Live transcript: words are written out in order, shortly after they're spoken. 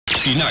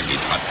Tinagit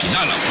at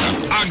kinalap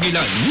ng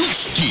Agila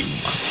News Team.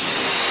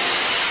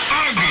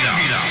 Agila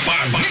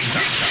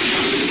Balita.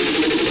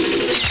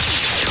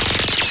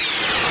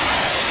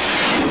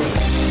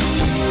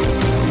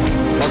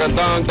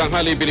 Magandang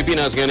tanghali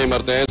Pilipinas, ngayon ay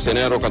Martes,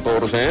 Enero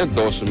 14,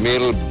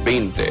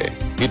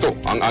 2020. Ito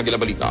ang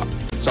Agila Balita.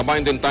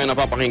 Sabayan din tayo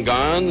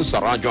napapakinggan sa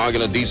Radyo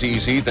Agila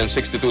DCEC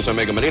 1062 sa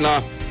Mega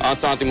Manila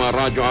at sa ating mga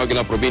Radyo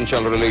Agila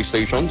Provincial Relay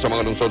Station sa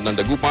mga lungsod ng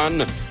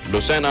Dagupan,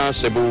 Lucena,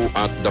 Cebu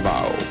at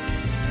Davao.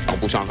 Ako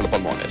po si Angelo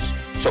Palmones.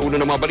 Sa ulo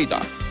ng mga balita,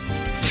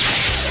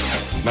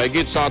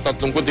 mahigit sa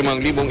 35,000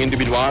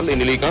 individual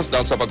inilikas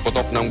dahil sa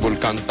pagputok ng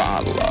Bulkan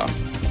Taal.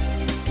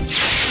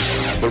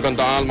 Bulkan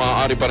Taal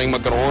maaari pa rin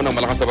magkaroon ng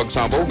malakas na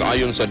pagsabog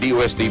ayon sa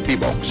DOST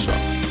PBOX.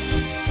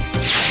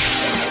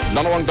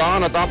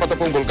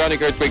 240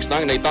 volcanic earthquakes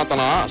na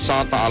naitatala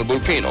sa Taal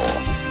Volcano.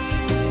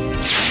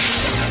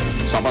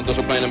 Sapat na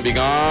supply ng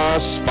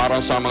bigas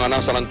para sa mga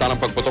nasalanta ng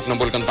pagputok ng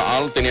Bulkan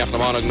Taal, tiniyak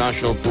naman ng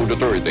National Food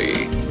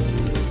Authority.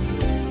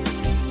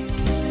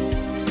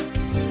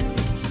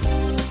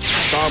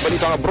 Sa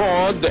balita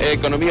abroad,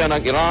 ekonomiya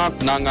ng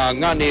Iraq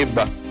nanganganib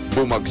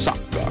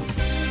bumagsak.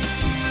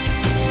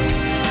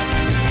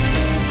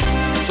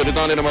 Sa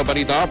detalye ng mga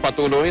balita,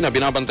 patuloy na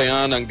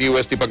binabantayan ng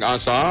DOST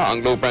Pag-asa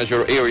ang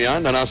low-pressure area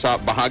na nasa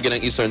bahagi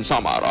ng Eastern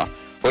Samar.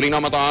 Huling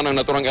namataan ang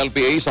naturang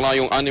LPA sa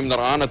layong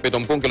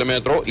 670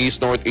 km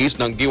east-northeast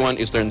ng Giwan,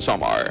 Eastern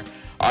Samar.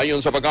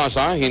 Ayon sa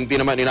Pag-asa,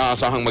 hindi naman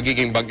inaasahang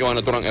magiging bagyo ang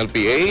naturang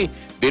LPA.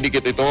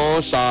 Didikit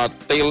ito sa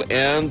tail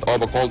end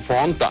of a cold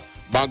front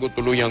bago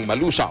tuluyang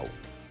malusaw.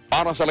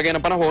 Para sa lagay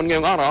ng panahon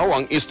ngayong araw,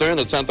 ang Eastern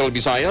at Central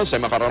Visayas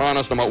ay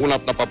makararanas na maulap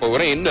na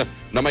papaw-rain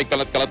na may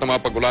kalat-kalat na mga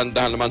pagulan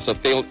dahil naman sa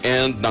tail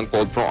end ng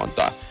cold front.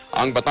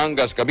 Ang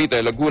Batangas, Cavite,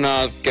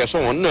 Laguna,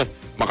 Quezon,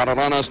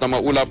 makararanas na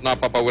maulap na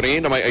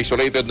papaw-rain na may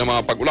isolated na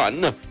mga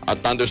pagulan at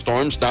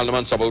thunderstorms dahil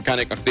naman sa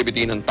volcanic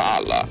activity ng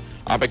Taal.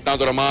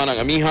 Apektado naman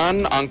ang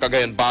Amihan, ang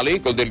Cagayan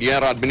Valley,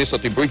 Cordillera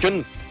Administrative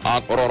Region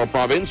at Aurora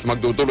Province.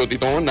 Magdudulot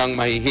ito ng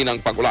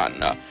mahihinang pagulan.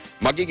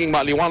 Magiging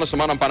maaliwalas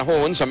naman ang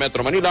panahon sa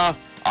Metro Manila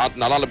at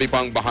nalalabi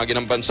pang bahagi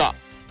ng bansa.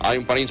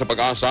 Ayon pa rin sa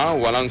Pag-asa,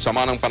 walang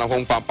sama ng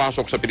panahong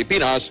papasok sa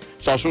Pilipinas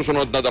sa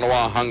susunod na 2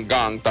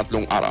 hanggang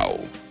 3 araw.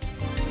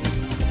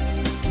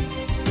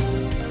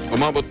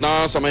 Umabot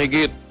na sa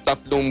mahigit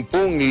 30,000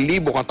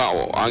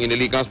 katao ang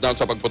inilikas dahil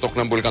sa pagputok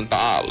ng Bulkan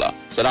Taal.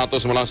 Sa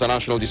datos mula sa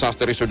National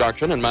Disaster Risk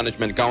Reduction and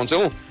Management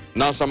Council,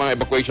 nasa mga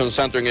evacuation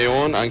center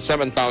ngayon ang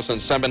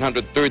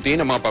 7,730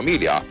 na mga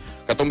pamilya.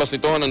 Katumbas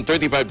nito ng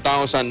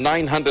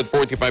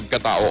 35,945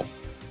 katao.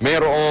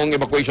 Mayroong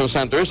evacuation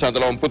center sa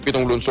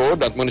 27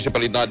 lungsod at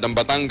munisipalidad ng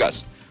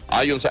Batangas.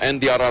 Ayon sa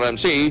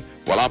NDRRMC,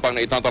 wala pang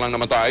naitatalang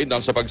namatay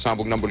dahil sa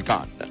pagsabog ng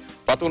bulkan.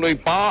 Patuloy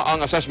pa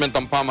ang assessment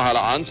ng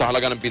pamahalaan sa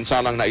halaga ng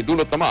pinsalang na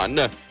idulot naman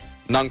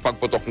ng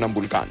pagputok ng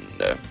bulkan.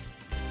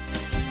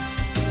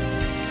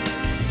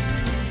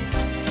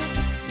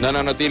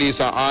 Nananatili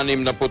sa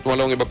 68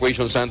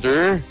 evacuation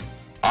center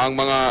ang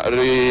mga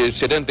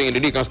residenteng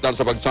inilikas dahil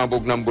sa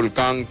pagsabog ng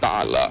Bulkang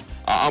Taal.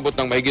 Aabot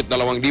ng mahigit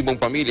 2,000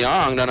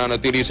 pamilya ang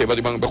nananatili sa iba't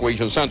ibang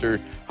evacuation center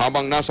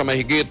habang nasa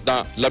mahigit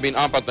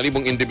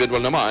 14,000 individual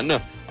naman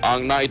ang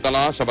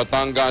naitala sa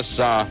Batangas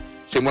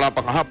simula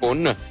pa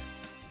kahapon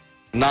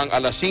ng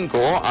alas 5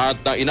 at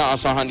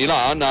inaasahan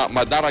nila na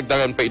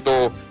madaragdagan pa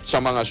ito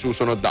sa mga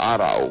susunod na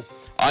araw.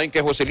 Ayon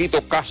kay Joselito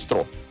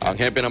Castro, ang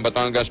hepe ng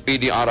Batangas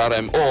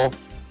PDRRMO,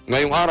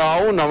 ngayong araw,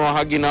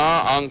 namahagi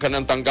na ang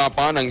kanyang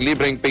tanggapan ng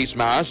libreng face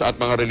mask at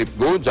mga relief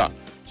goods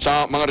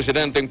sa mga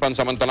residenteng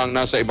pansamantalang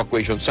nasa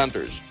evacuation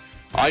centers.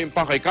 Ayon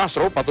pa kay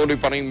Castro, patuloy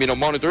pa rin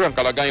minomonitor ang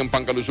kalagayang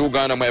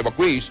pangkalusugan ng mga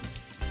evacuees.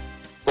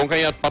 Kung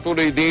kaya't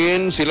patuloy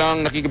din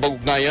silang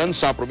nakikipag-ugnayan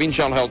sa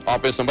Provincial Health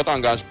Office ng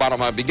Batangas para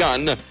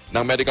mabigyan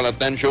ng medical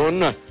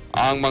attention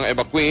ang mga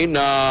evacuee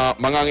na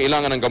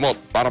mangangailangan ng gamot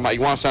para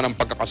maiwasan ang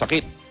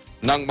pagkakasakit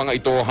ng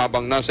mga ito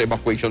habang nasa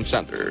evacuation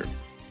center.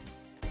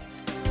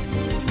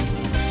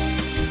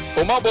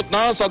 Umabot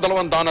na sa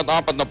 240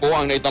 na po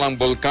ang naitalang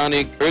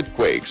volcanic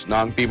earthquakes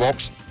ng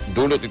PBOX.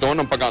 Dulot ito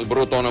ng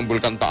pag-alboroto ng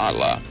Bulkan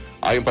Taal.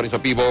 Ayon pa rin sa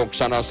PBOX,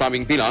 sa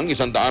nasabing bilang,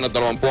 120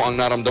 ang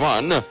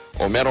naramdaman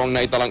o merong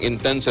naitalang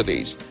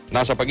intensities.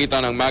 Nasa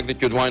pagitan ng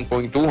magnitude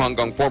 1.2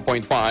 hanggang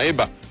 4.5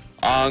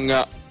 ang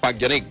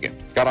pagyanig.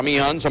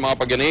 Karamihan sa mga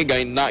pagyanig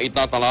ay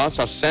naitatala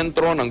sa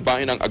sentro ng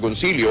bayan ng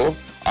Agoncillo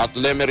at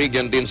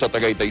Lemerigian din sa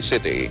Tagaytay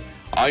City.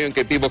 Ayon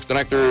kay PBOX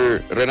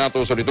Director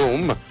Renato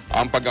Solidum,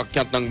 ang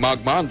pag-akyat ng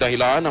magma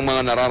dahilan ng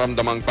mga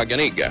nararamdamang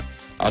pagyanig.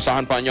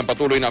 Asahan pa niyang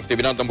patuloy na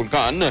aktibidad ng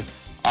bulkan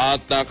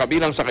at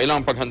kabilang sa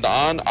kailangang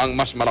paghandaan ang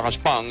mas malakas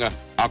pang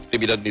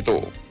aktibidad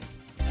nito.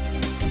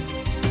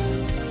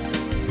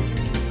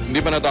 Hindi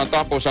pa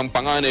natatapos ang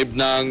panganib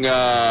ng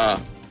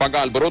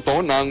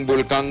pag-aalboroto ng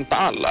Bulkang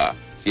Taal.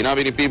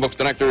 Sinabi ni PBOX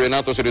Director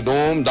Renato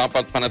Solidum,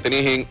 dapat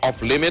panatilihing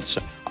off-limits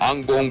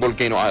ang buong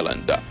Volcano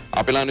Island.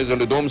 Apelan ni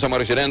Solidum sa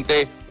mga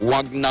residente,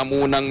 huwag na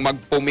munang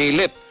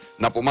magpumilit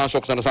na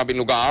pumasok sa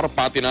nasabing lugar,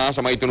 pati na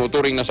sa may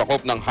tinuturing na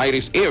sakop ng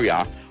high-risk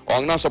area o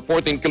ang nasa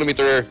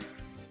 14-kilometer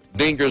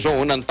danger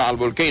zone ng Taal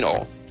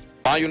Volcano.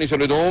 Payo ni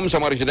Solidum sa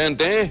mga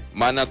residente,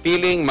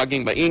 manatiling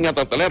maging maingat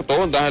at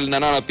alerto dahil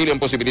nananatili ang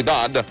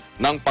posibilidad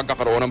ng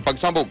pagkakaroon ng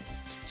pagsabog.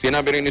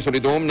 Sinabi rin ni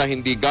Solidum na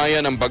hindi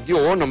gaya ng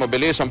bagyo na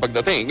mabilis ang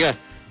pagdating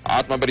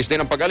at mabilis din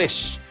ang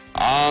pag-alis.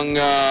 Ang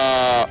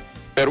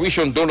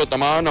perwisyon dulot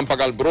naman ng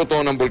pag-alboroto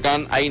ng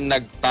bulkan ay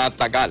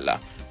nagtatagal.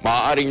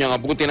 Maaari niyang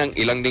abutin ng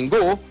ilang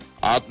linggo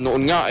at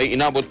noon nga ay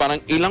inabot pa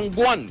ng ilang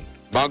buwan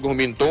bago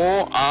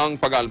huminto ang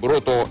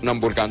pag-alboroto ng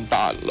bulkan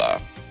Taal.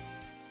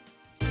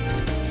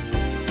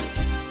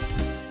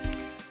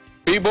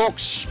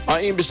 PBOX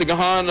ay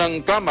imbestigahan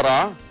ng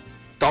Kamara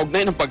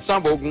kaugnay ng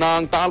pagsabog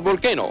ng Taal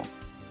Volcano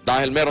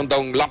dahil meron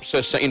daw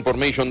lapses sa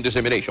information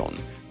dissemination.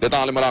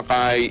 Detalye mula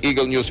kay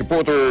Eagle News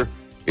reporter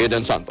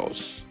Eden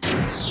Santos.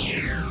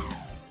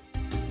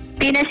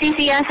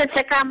 Pinasisiyasat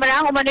sa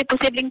Kamara umano'y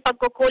posibleng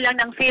pagkukulang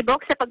ng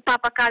PBOX sa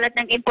pagpapakalat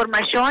ng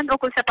impormasyon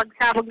ukol sa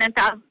pagsabog ng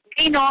Taal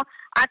Volcano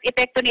at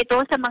epekto nito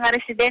sa mga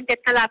residente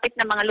at kalapit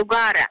na mga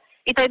lugar.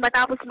 Ito ay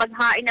matapos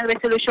maghain ng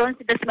resolusyon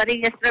si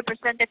Dasmariñas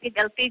Representative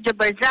Elpidio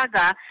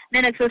Barzaga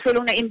na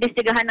nagsusulong na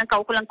imbestigahan ng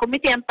kaukulang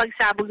komite ang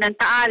pagsabog ng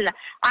Taal.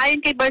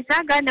 Ayon kay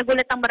Barzaga,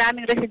 nagulat ang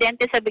maraming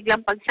residente sa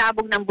biglang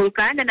pagsabog ng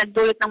bulkan na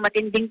nagdulot ng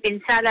matinding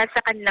pinsala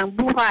sa kanilang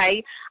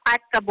buhay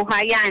at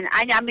kabuhayan.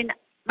 Amin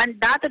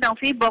mandato ng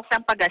PBOX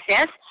ang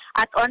pag-assess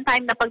at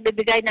on-time na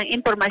pagbibigay ng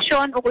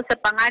impormasyon ukol sa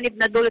panganib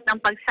na dulot ng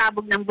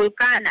pagsabog ng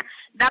bulkan.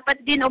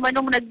 Dapat din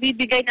umanong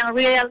nagbibigay ng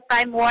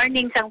real-time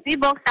warnings ang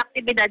PBOX sa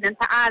aktibidad ng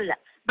Taal.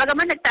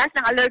 Bagaman nagtaas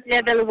ng Alert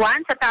Level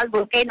 1 sa Taal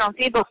Volcano ang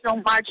PBOX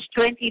noong March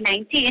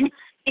 2019,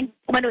 hindi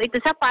umano ito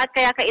sapat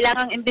kaya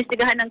kailangang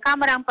imbestigahan ng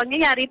Kamara ang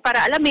pangyayari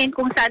para alamin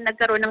kung saan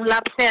nagkaroon ng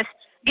lapses.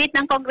 Gate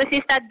ng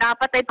kongresista,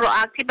 dapat ay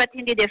proactive at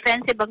hindi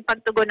defensive ang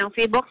pagtugon ng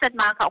PBOX at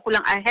mga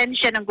kaukulang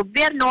ahensya ng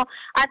gobyerno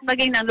at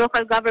maging ng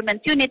local government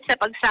unit sa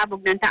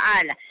pagsabog ng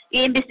Taal.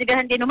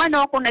 Iimbestigahan din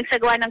umano kung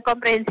nagsagawa ng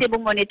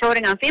komprehensibong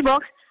monitoring ang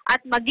PBOX at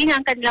maging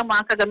ang kanilang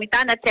mga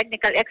kagamitan at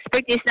technical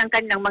expertise ng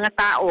kanilang mga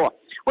tao.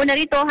 Una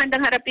rito,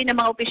 handang harapin ng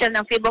mga opisyal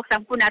ng PBOX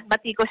ang puna at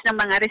batikos ng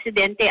mga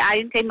residente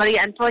ayon kay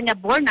Maria Antonia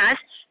Bornas,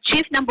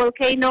 Chief ng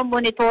Volcano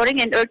Monitoring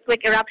and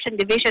Earthquake Eruption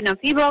Division ng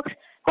PBOX.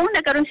 Kung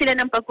nagkaroon sila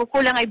ng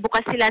pagkukulang ay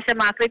bukas sila sa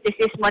mga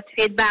kritisismo at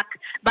feedback.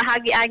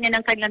 Bahagian niya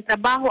ng kanilang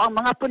trabaho ang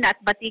mga puna at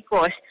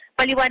batikos.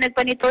 Paliwanag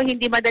pa nito,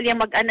 hindi madali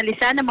ang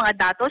mag-analisa ng mga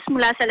datos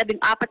mula sa 14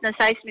 na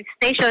seismic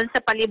stations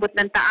sa palibot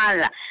ng Taal.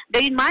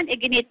 Gayunman,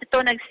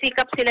 iginito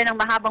nagsikap sila ng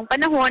mahabang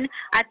panahon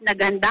at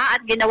naghanda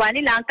at ginawa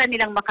nila ang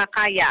kanilang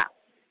makakaya.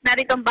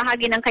 Narito ang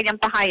bahagi ng kanyang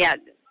pahayag.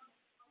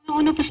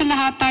 Una po sa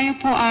lahat, tayo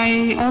po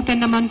ay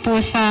open naman po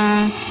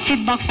sa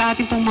feedback sa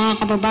ating pong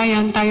mga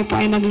kababayan. Tayo po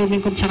ay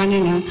naglilingkod sa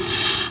kanila.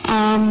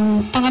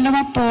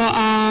 Pangalawa po,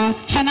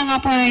 sana nga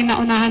po ay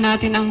naunahan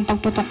natin ang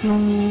pagputok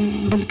ng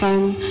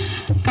bulkan.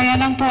 Kaya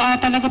lang po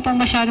talaga po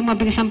masyadong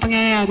mabilis ang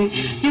pangyayari.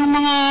 Yung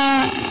mga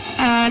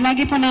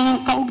lagi po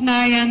ng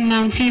kaugnayan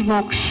ng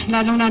PBOX,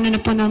 lalong-lalo na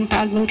po ng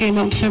Taal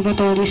Volcano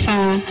Observatory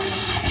sa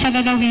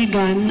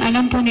lalawigan,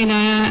 alam po nila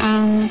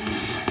ang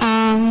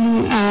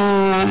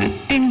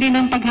tindi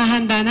ng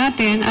paghahanda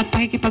natin at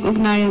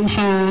pakikipag-ugnayan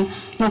sa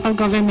local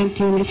government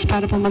units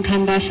para po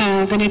maghanda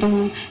sa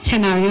ganitong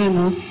senaryo.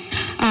 No?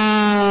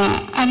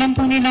 Alam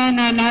po nila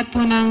na lahat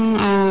po ng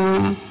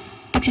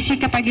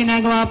pagsisikap ay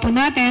ginagawa po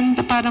natin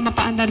para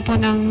mapaandar po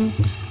ng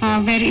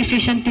very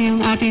efficiently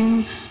yung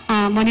ating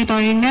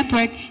monitoring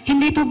network.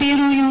 Hindi po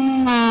biro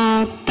yung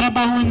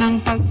trabaho ng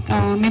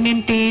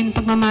pag-maintain,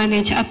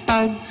 pag-manage at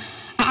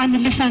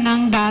pag-analisa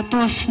ng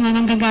datos na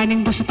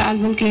nanggagaling po sa Taal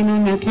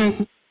Volcano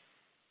Network.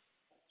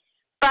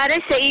 Para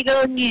sa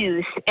Eagle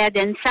News,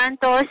 Eden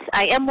Santos,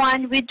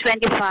 IM1 with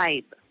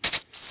 25.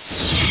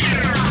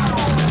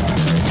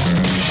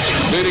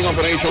 Clearing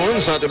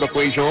operations at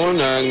evacuation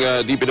ng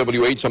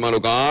DPWH sa mga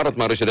lugar at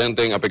mga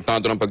residenteng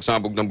apektado ng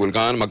pagsabog ng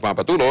bulkan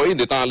magpapatuloy.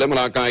 Detalye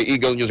mula kay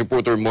Eagle News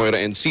reporter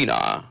Moira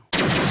Encina.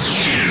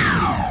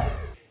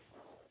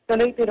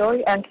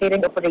 Tuloy-tuloy ang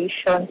clearing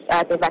operations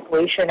at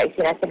evacuation na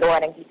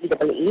isinasagawa ng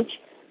DPWH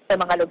sa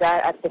mga lugar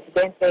at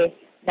residente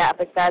na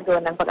apektado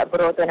ng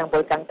pag-alboroto ng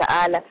Bulkang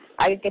Taal.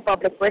 Ayon kay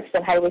Public Works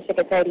and Highway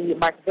Secretary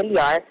Mark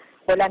Villar,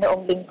 mula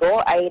noong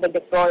linggo ay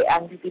nag-deploy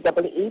ang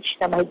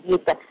DPWH na mahigit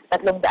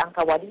 300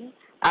 kawali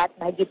at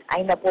mahigit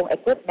 60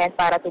 equipment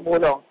para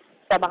tumulong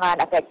sa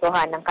mga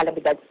naapektuhan ng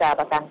kalamidad sa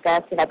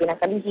Batangas. Sinabi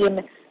ng kalihim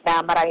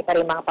na marami pa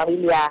rin mga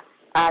pamilya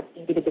at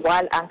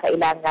individual ang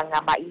kailangang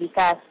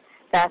mailikas.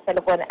 Sa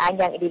salukuyan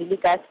anyang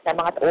inililikas ng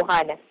mga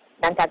tauhan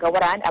ng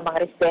kagawaran ang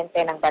mga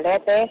residente ng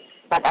Balete,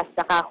 Mataas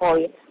na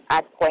Kahoy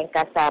at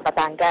Cuenca sa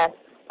Batangas.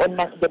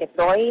 Unang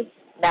i-deploy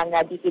ng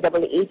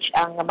DPWH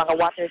ang mga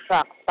water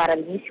trucks para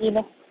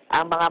linisin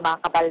ang mga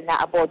makakapal na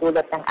abo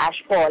dulot ng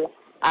ashfall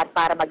at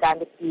para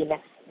magamit din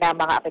ng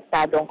mga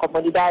apektadong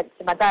komunidad.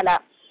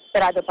 Samantala,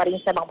 sarado pa rin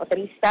sa mga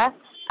motorista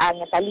ang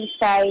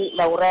Talisay,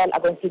 Laurel,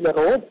 Agoncillo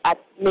Road at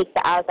Lake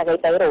Taal,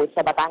 Tagaytay Road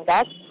sa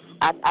Batangas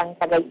at ang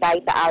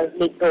Tagaytay Taal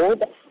Lake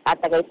Road at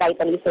Tagaytay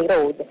Talisay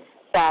Road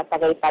sa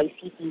Tagaytay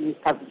City,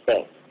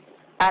 Cavite.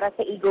 Para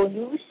sa Eagle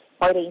News,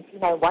 Moira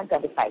Encina,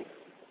 125.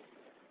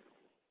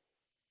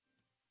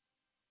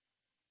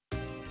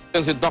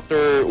 Si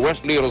Dr.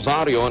 Wesley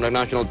Rosario ng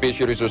National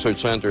Fisheries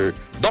Research Center.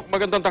 Doc,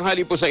 magandang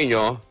tanghali po sa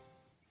inyo.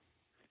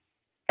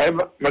 Ay,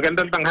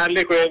 magandang tanghali,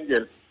 Kuya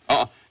Angel.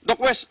 Oo.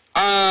 Doc Wes,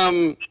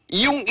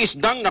 yung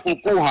isdang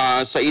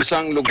nakukuha sa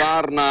isang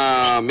lugar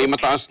na may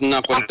mataas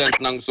na content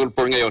ng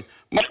sulfur ngayon,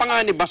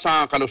 mapanganib ba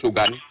sa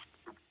kalusugan?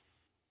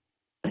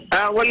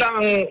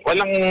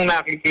 Walang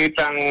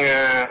nakikitang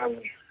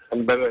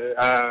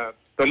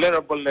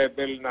tolerable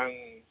level ng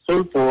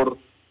sulfur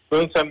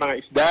doon sa mga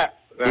isda.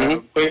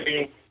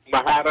 Pwedeng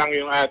maharang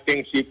yung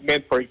ating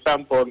shipment, for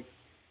example,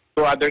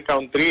 to other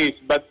countries.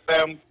 But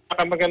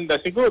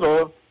maganda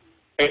siguro,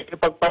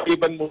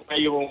 pagpaliban mo na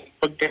yung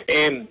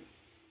pagkain.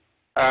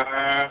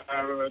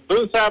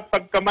 Doon sa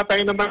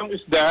pagkamatay naman ng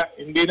isda,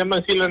 hindi naman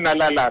sila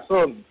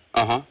nalalason.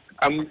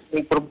 Ang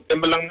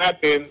problema lang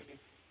natin,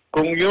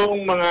 kung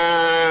yung mga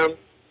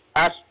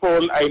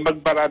aspol ay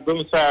magbara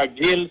doon sa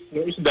gills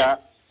ng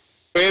isda,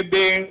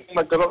 pwedeng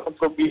magkaroon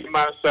ng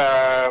problema sa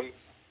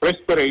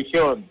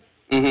respiration.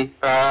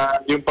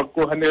 Yung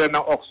pagkuha nila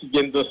ng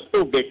oxygen doon sa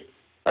tubig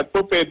at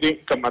po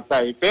pwedeng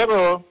kamatay.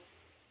 Pero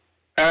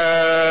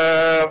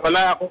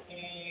wala akong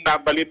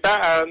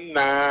nabalitaan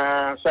na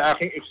sa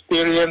aking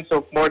experience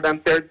of more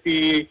than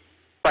 35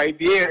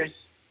 years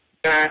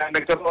na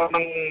nagkaroon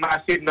ng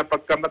massive na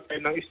pagkamatay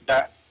ng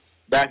isda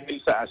dahil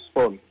sa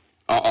aspol.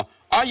 Oo.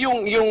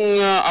 Yung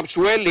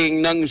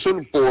upswelling ng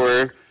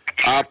sulfur,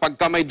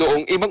 pagka may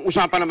doong, ibang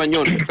usapan naman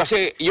yun.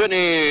 Kasi yun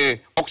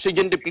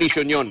oxygen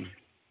depletion yun.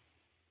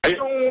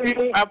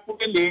 Yung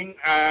upwelling,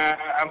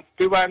 ang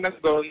tiwanag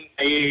doon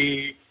ay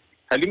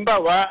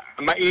halimbawa,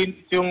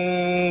 mainit yung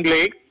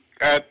lake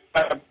at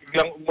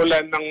biglang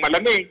umulan ng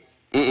malamig.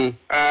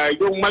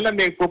 Yung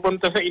malamig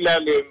pupunta sa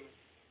ilalim,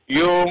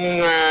 yung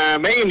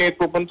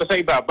mainit pupunta sa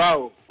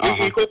ibabaw.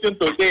 Iikot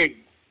yung tubig.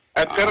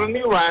 At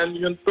karaniwan,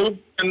 yung tubig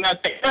na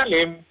nasa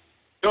ilalim,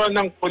 yun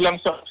ang kulang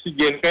sa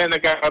oxygen, kaya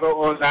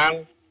nagkakaroon ng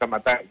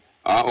kamatay.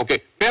 Okay.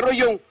 Pero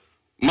yung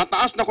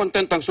mataas na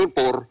content ng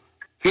sulfur,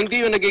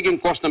 hindi yung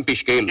nagiging cause ng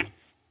fish kill.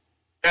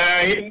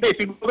 Hindi.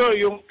 Siguro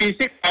yung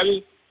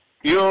physical,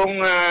 yung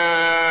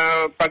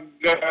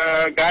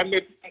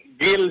paggamit ng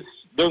gills,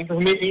 doon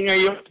humihinga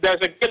yung isda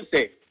sa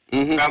gills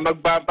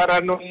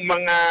magbabara ng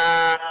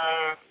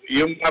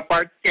yung mga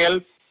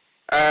particles,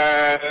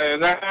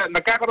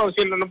 nagkakaroon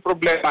sila ng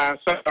problema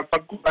sa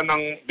pagkuha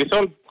ng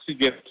dissolved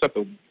oxygen sa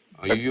tubig.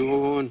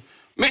 Ayun.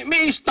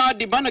 May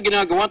study ba na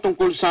ginagawa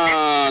tungkol sa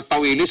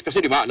tawilis? Kasi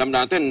di ba, alam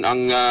natin,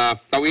 ang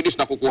tawilis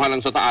na kukuha lang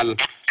sa taal.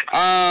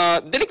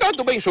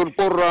 Delikado ba yung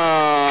sulfur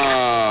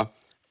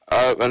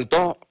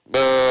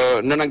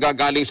na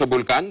nanggagaling sa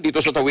bulkan dito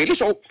sa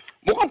tawilis? O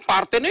mukhang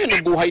parte na yun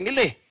ng buhay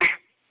nila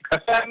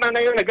Kasama na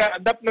yun,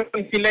 nag-a-adapt na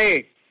sila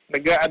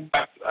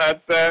Nag-a-adapt.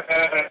 At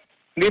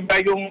di ba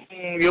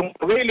yung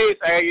tawilis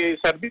ay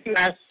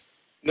sardinas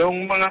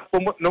nung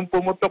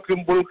pumutok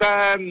yung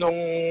bulkan,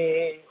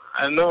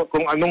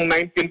 kung anong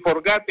 19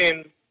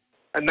 forgotten,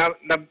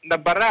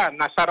 nabara,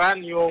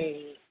 nasaran yung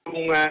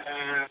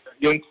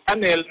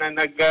channel na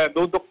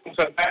nagdudok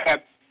sa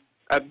dagat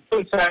at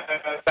doon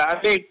sa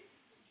alik.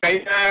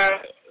 Kaya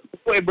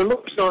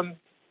evolution,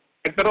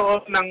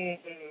 nagkaroon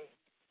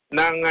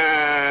ng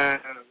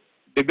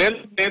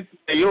development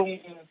na yung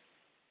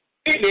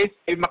ilis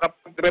ay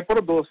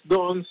makapag-reproduce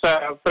doon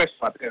sa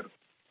freshwater.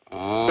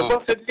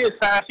 Supposedly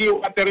sa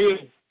seawater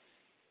yun.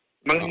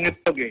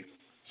 Mangingitlog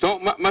So,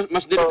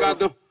 mas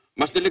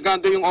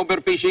delikado yung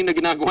overfishing na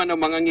ginagawa ng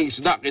mga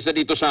ngisda kaysa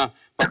dito sa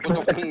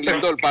pagputok ng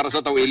lindol para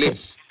sa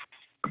tawilis.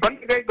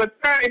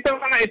 Ito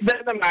mga isda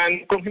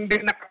naman, kung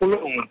hindi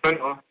nakakulong,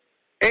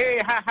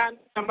 hahanap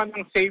naman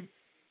ng safe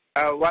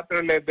water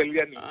level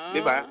yan.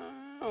 Di ba?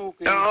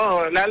 Okay.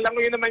 Oo,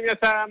 lalangoy naman niya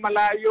sa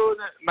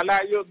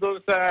malayo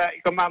doon sa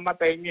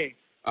ikamamatay niya.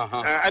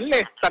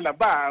 Unless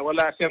talaba,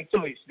 wala siyang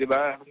choice, di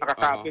ba?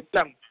 Nakakapit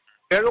lang.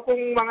 Pero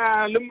kung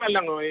mga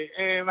lumalangoy,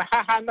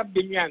 mahahanap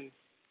din yan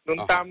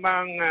ng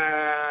tamang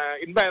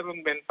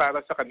environment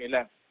para sa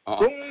kanila.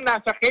 Kung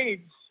nasa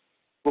cage,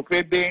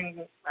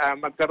 pwedeng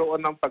magkaroon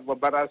ng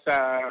pagbabara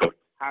sa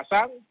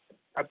hasang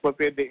at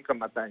pwedeng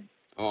ikamatay.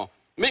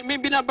 May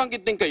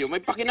binabanggit din kayo. May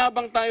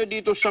pakinabang tayo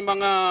dito sa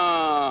mga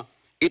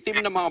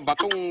itim na mga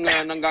batong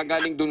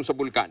nanggagaling dun sa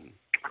bulkan.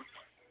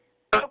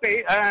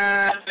 Okay.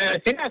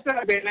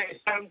 Sinasabi na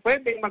isang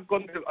pwedeng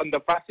mag-control on the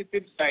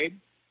positive side,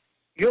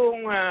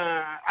 yung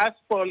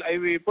aspol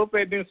ay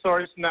pwedeng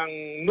source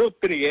ng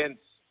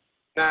nutrients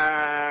na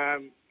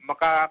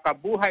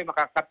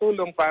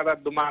makakatulong para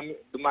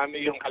dumami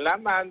yung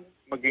halaman,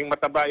 maging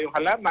mataba yung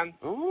halaman,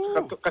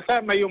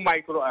 kasama yung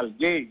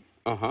microalgae.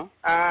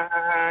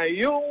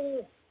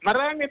 Yung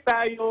marami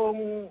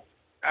tayong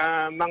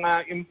mga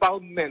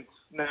impoundments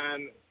na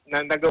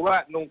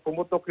nagawa nung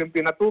pumutok yung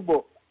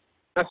pinatubo.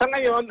 Na sa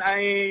ngayon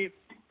ay,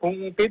 kung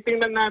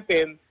titingnan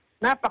natin,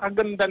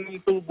 napakaganda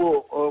ng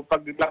tubo o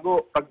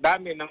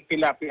pagdami ng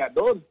tilapia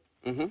doon.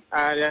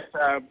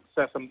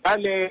 Sa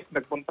Sambales,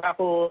 nagpunta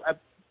ako at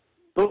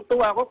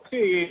tuwa ako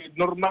kasi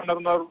normal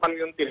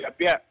yung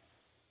tilapia.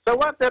 Sa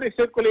water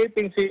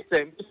recirculating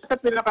system, isa sa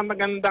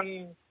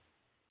pinakamagandang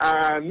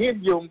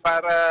medium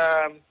para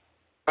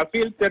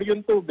ma-filter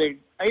yung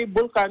tubig, ay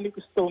volcanic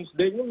stones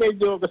din, yung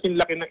medyo kasing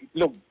laki ng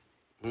itlog.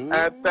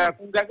 At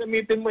kung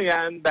gagamitin mo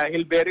yan,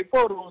 dahil very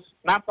porous,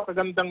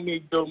 napakagandang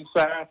medium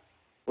sa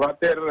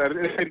water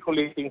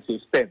recirculating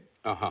system.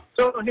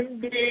 So,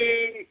 hindi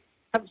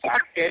sa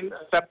akin,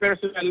 sa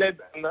personal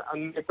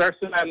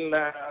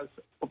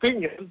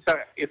opinion, sa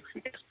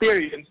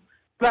experience,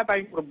 wala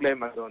tayong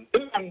problema doon.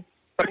 Yun lang,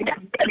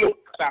 pag-ilang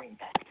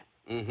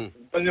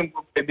yung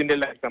pwede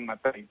nila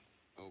ikamatay.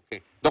 Okay.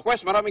 Doc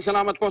Wes, maraming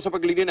salamat po sa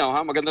paglilinaw.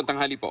 Magandang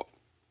tanghali po.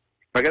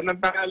 Magandang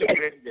tanghali,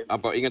 Renjen.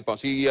 Apo, ingat po.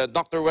 Si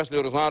Dr. Wesley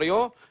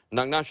Rosario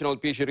ng National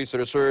Fisheries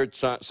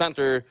Research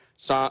Center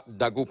sa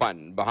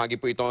Dagupan. Bahagi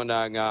po ito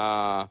ng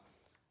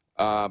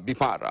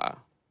Bifara.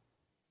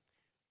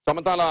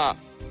 Samantala,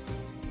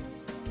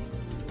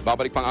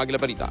 babalik pang Agila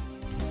Balita.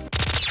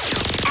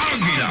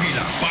 Agila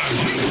Balita.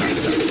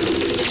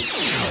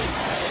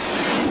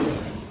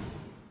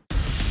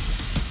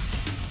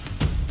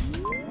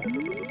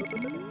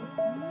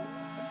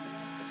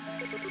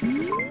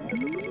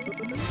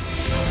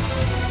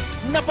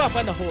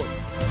 Napapanahon.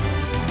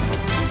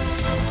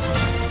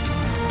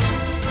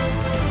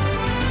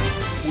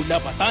 Mula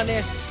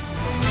Batanes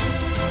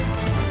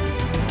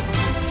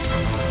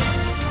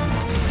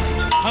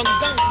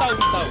hanggang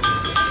taon-taon.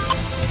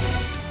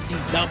 Di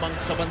lamang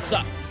sa bansa,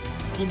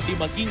 kundi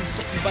maging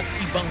sa iba't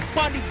ibang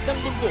panig ng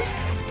mundo.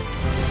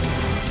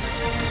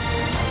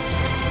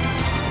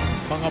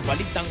 Mga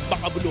balitang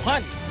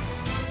makabuluhan,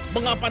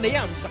 mga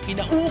panayam sa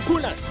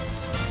kinauukulan,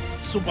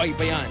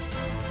 subaybayan.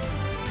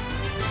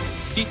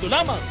 Dito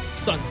lamang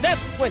sa Net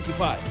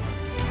 25.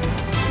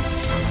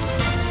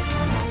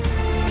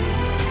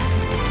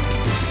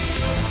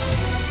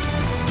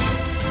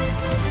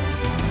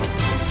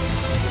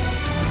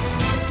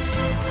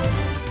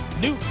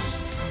 News,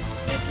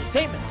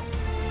 entertainment,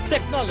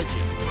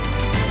 technology.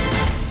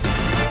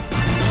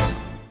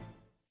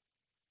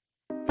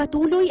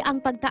 Patuloy ang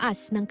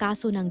pagtaas ng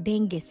kaso ng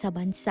dengue sa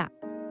bansa.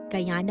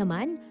 Kaya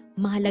naman,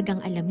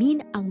 mahalagang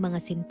alamin ang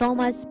mga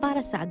sintomas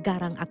para sa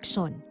agarang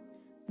aksyon.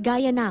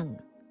 Gaya ng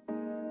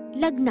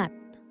lagnat,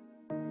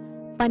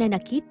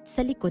 pananakit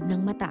sa likod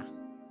ng mata,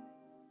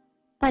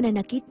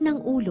 pananakit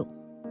ng ulo,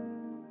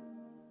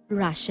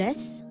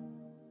 rashes,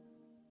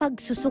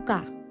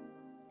 pagsusuka,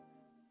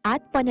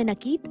 at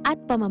pananakit at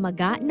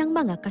pamamaga ng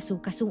mga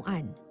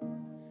kasukasuan.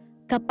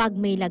 Kapag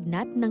may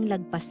lagnat ng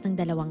lagpas ng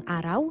 2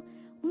 araw,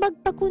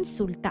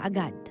 magpakonsulta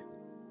agad.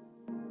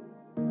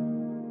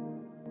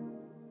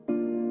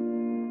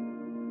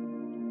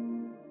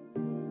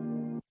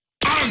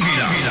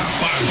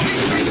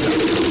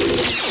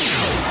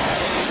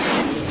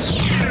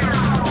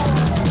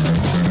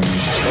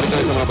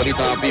 Balik sa mga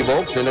balita,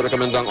 PBOC,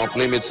 sinirekomendang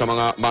off-limits sa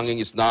mga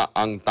mangingisda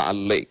ang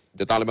Taal Lake.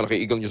 Detalye malaki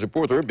Eagle News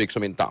reporter, Big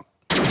Sumintak.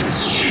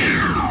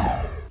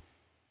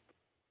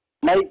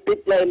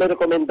 Mahigpit na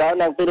inirekomenda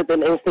ng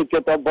Philippine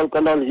Institute of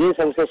Volcanology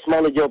and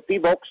Seismology of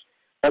PBOC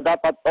na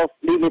dapat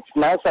off-limits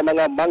na sa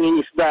mga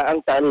mangingisda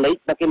ang Taal Lake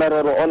na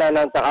kinaroroonan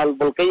ng Taal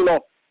Volcano.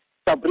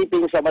 Sa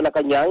briefing sa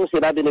Malacanang,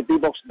 sinabi ni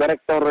PBOC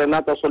Director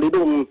Renato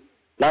Solidum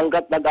na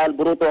hanggat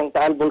nag-aalburuto ang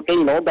Taal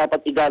Volcano,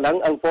 dapat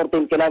igalang ang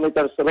 14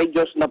 kilometers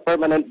radius na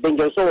permanent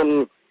danger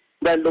zone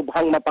dahil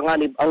lubhang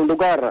mapanganib ang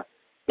lugar.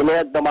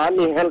 Inihad naman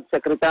ni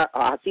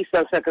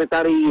Assistant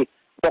Secretary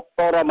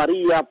Dr.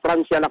 Maria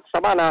Francia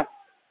Laksamana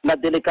na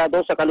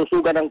delikado sa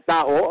kalusugan ng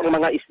tao ang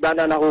mga isda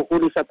na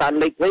nahuhuli sa Taal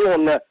Lake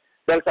ngayon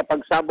dahil sa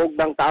pagsabog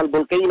ng Taal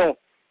Volcano.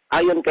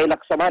 Ayon kay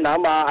Laksamana,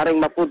 maaaring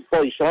ma-food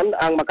poison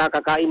ang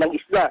makakakain ng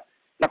isda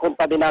na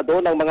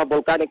kontaminado ng mga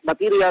volcanic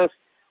materials,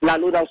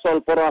 lalo ng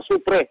sulfur o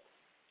asupre.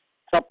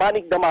 Sa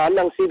panig naman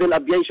ng Civil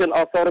Aviation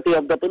Authority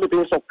of the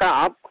Philippines o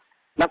CAAP,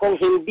 na kung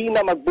hindi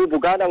na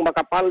magbubuga ng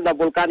makapal na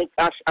volcanic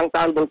ash ang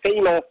Taal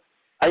Volcano,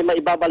 ay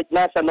maibabalik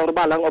na sa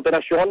normal ang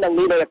operasyon ng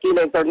Ninoy Aquino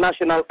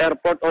International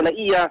Airport o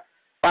NAIA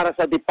para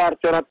sa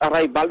departure at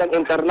arrival ng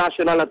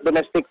international at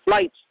domestic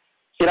flights.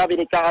 Sinabi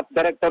ni CAAP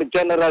Director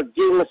General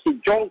Jim C.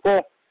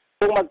 Jonco,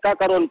 kung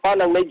magkakaroon pa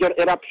ng major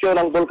eruption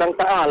ng Bulkang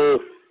Taal,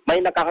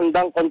 may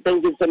nakahandang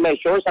contingency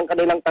measures ang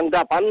kanilang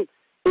tanggapan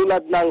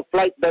tulad ng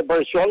flight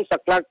diversion sa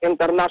Clark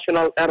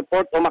International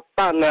Airport o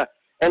Mactan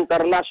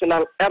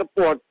International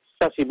Airport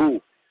sa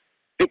Cebu.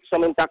 Vic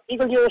Somintak,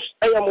 Eagle News,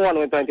 AM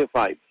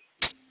 125.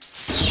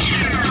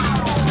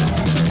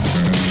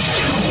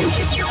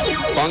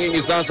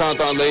 Pangingisda sa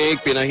Taal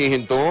Lake,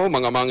 pinahihinto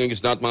mga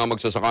mangingisda at mga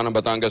magsasaka ng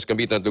Batangas,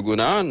 Cavite at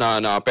Laguna na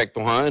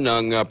naapektuhan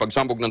ng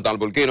pagsambog ng Taal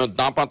Volcano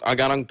dapat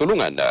agarang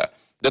tulungan.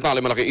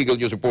 Detalye malaki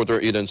Eagle News reporter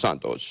Eden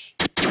Santos.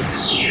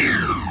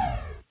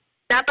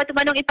 Dapat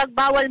umanong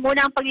ipagbawal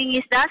muna ang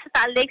pangingisda sa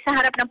Taal Lake sa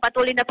harap ng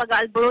patuloy na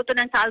pag-aalburuto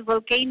ng Taal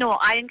Volcano.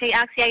 Ayon kay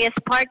AXIS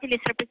Party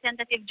List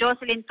Representative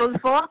Jocelyn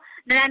Tulfo,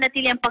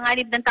 nananatili ang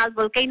panganib ng Taal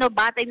Volcano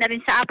batay na rin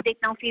sa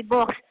update ng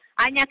PBOC.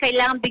 Anya,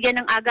 kailangan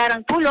bigyan ng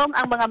agarang tulong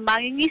ang mga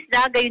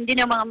mangingisda, gayon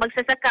din ang mga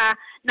magsasaka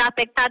na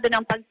apektado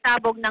ng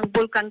pagsabog ng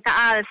Bulkang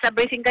Taal. Sa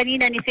briefing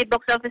kanina ni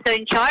PBOC Officer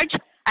in Charge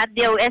at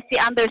DOST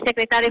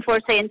Undersecretary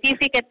for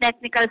Scientific and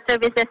Technical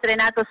Services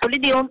Renato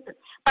Solidum,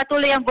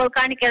 Patuloy ang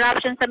volcanic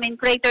eruption sa main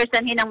crater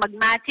sanhi ng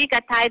magmatic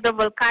at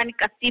hydrovolcanic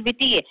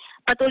activity.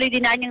 Patuloy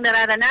din na niyang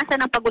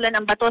nararanasan ang pagulan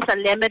ng bato sa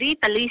Lemery,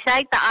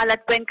 Talisay, Taal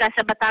at Cuenca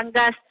sa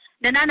Batangas.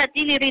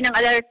 Nananatili rin ang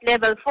alert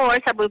level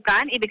 4 sa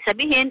bulkan, ibig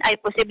sabihin ay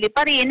posible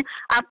pa rin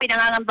ang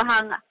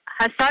pinangangambahang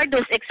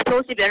hazardous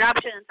explosive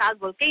eruption ng Taal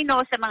Volcano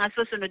sa mga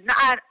susunod na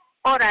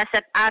oras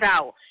at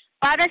araw.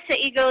 Para sa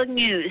Eagle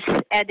News,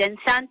 Eden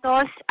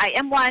Santos,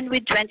 IM1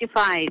 with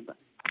 25.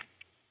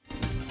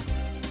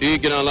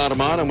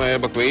 Ikinalarma ng mga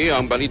evacuee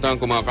ang balitang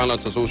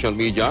kumakalat sa social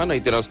media na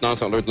itinas na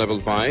sa Alert Level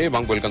 5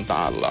 ang Bulkan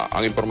Taal.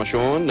 Ang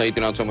impormasyon na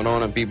itinasa mo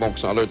ng PBOC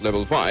sa Alert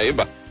Level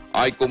 5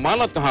 ay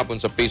kumalat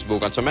kahapon sa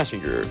Facebook at sa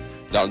Messenger.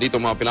 Dahil dito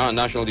mapila ang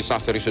National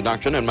Disaster Risk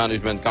Reduction and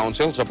Management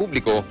Council sa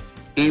publiko,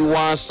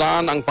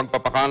 iwasan ang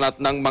pagpapakalat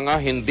ng mga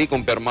hindi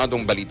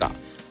kumpirmadong balita.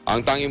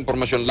 Ang tanging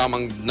impormasyon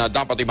lamang na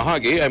dapat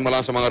ibahagi ay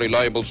mula sa mga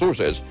reliable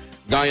sources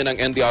gaya ng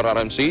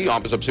NDRRMC,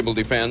 Office of Civil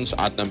Defense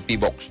at ng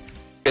PBOC.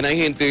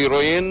 Pinahihinti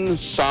rin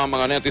sa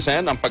mga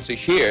netizen ang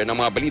pagsishare ng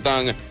mga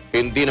balitang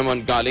hindi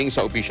naman galing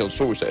sa official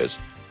sources.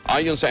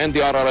 Ayon sa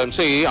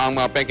NDRRMC, ang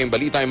mga peking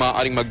balita ay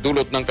maaaring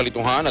magdulot ng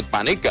kalituhan at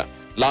panik,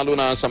 lalo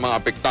na sa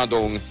mga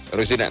apektadong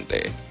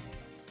residente.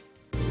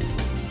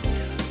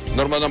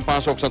 Normal ang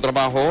pasok sa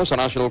trabaho sa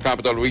National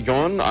Capital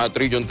Region at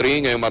Region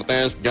 3 ngayong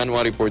Martes,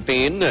 January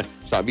 14.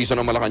 Sa abiso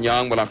ng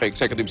Malacanang mula kay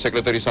Executive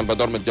Secretary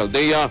Salvador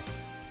Medjaldea,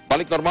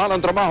 balik normal ang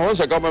trabaho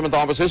sa government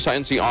offices sa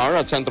NCR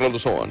at Central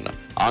Luzon.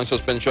 Ang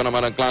suspensyon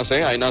naman ng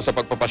klase ay nasa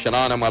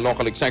pagpapasya ng mga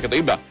local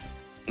executive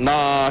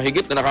na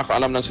higit na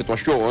nakakaalam ng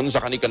sitwasyon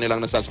sa kanilang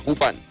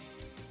nasasakupan.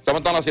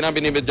 Samantala, sinabi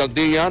ni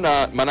Medjaldea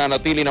na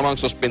mananatili namang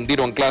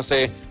suspendido ang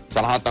klase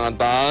sa lahat ng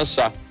antas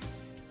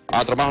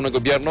at trabaho ng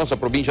gobyerno sa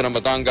probinsya ng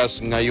Batangas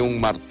ngayong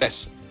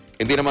Martes.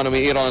 Hindi naman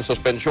umiiral ang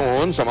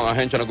suspensyon sa mga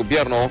ahensya ng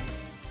gobyerno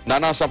na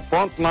nasa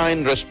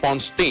frontline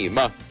response team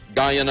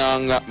gaya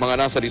ng mga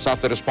nasa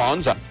disaster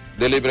response,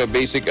 delivery of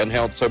basic and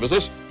health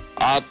services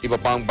at iba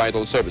pang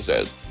vital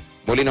services.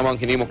 Muli namang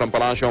hinimok ng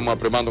palasyo ang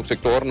mga pribadong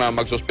sektor na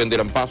magsuspende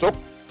ng pasok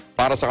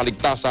para sa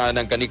kaligtasan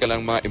ng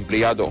kanilang mga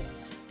empleyado.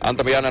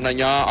 Antabayanan na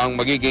niya ang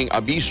magiging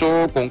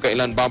abiso kung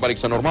kailan babalik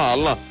sa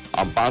normal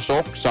ang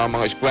pasok sa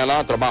mga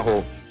eskwela at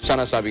trabaho sa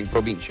nasabing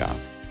probinsya.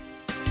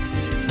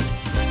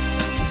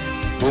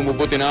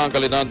 Bumubuti na ang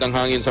kalidad ng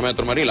hangin sa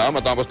Metro Manila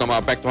matapos na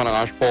maapektuhan ng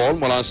ashfall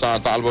mula sa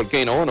Taal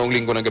Volcano noong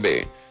linggo ng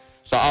gabi.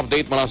 Sa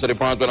update mula sa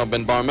Department of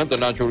Environment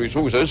and Natural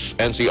Resources,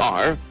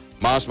 NCR,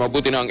 mas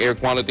mabuti na ang air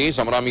quality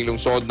sa maraming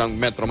lungsod ng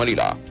Metro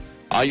Manila.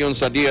 Ayon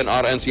sa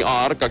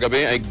DNR-NCR,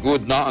 kagabi ay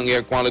good na ang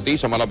air quality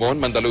sa Malabon,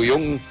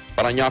 Mandaluyong,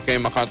 Parañaque,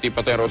 Makati,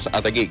 Pateros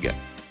at Taguig.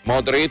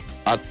 Moderate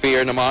at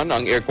fair naman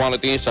ang air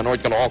quality sa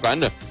North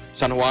Caloocan,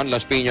 San Juan,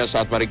 Las Piñas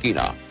at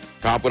Marikina.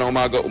 Kahapon ng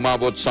umaga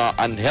umabot sa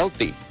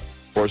unhealthy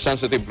for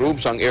sensitive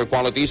groups ang air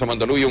quality sa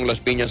Mandaluyong,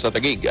 Las Piñas at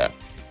Taguig.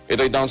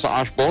 Ito'y down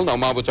sa ashfall na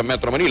umabot sa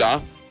Metro Manila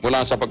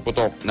mula sa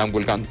pagputok ng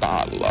Bulkan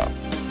Taal.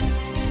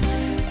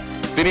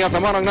 Tiniyak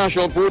naman ang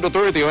National Food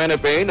Authority o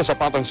NFA na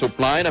sapat ang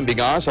supply ng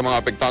bigas sa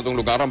mga apektadong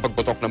lugar ang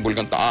pagputok ng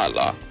Bulkan Taal.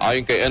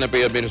 Ayon kay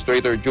NFA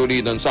Administrator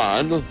Julie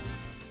Dansan,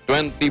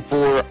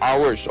 24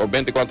 hours o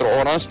 24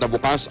 oras na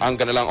bukas ang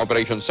kanilang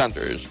operation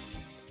centers.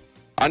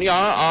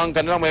 Anya, ang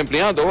kanilang mga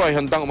empleyado ay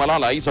handang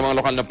umalalay sa mga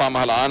lokal na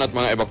pamahalaan at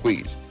mga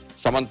evacuees.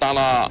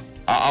 Samantala,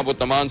 aabot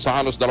naman sa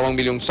halos 2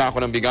 milyong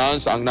sako ng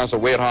bigas ang nasa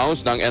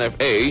warehouse ng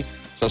NFA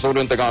sa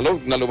Southern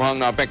Tagalog na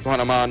lubhang naapektuhan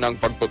naman ng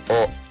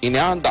pagputok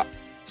inihanda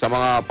sa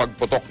mga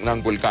pagputok ng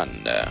bulkan.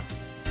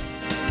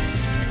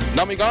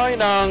 Namigay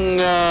ng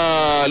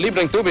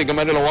libreng tubig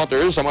ang Manila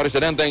Water sa mga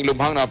residenteng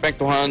lubhang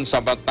naapektuhan sa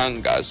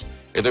Batangas.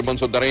 Ito'y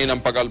bunsod na rin ang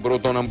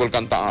pag-albruto ng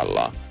Bulkan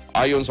Taal.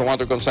 Ayon sa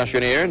water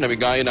concessionaire,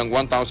 namigay ng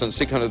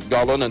 1,600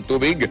 gallon ng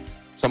tubig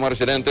sa mga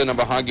residente na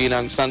bahagi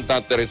ng Santa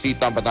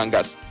Teresita,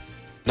 Batangas.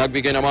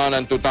 Nagbigay naman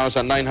ng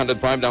 2,905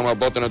 ng mga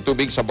bote ng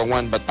tubig sa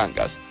Banguan,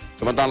 Batangas.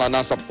 Samantala,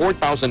 nasa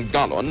 4,000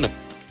 gallon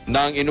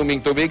ng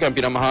inuming tubig ang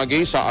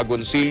pinamahagi sa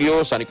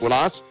Agoncillo, San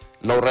Nicolas,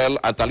 Laurel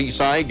at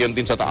Talisay, gayon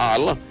din sa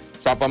Taal,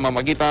 sa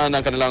pamamagitan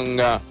ng kanilang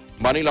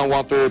Manila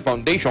Water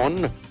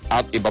Foundation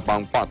at iba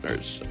pang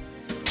partners.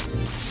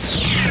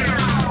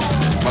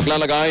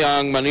 Maglalagay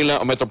ang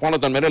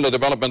Metropolitan Manila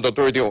Development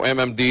Authority o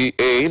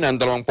MMDA ng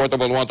 2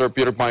 portable water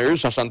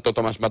purifiers sa Santo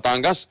Tomas,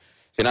 Batangas.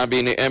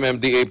 Sinabi ni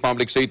MMDA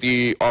Public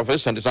Safety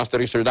Office and Disaster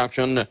Risk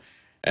Reduction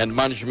and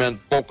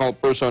Management Focal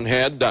Person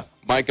Head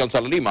Michael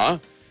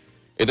Salalima,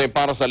 ito ay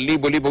para sa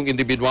libo-libong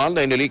individual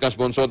na inilikas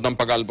bunsod ng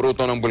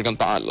pag-albruto ng Bulkan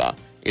Taal.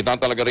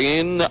 Itatalaga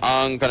rin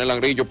ang kanilang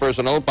radio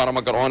personnel para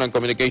magkaroon ng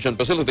communication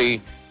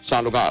facility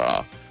sa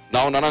lugar.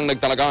 Nauna nang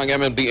nagtalaga ang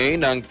MMDA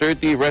ng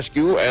 30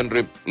 rescue and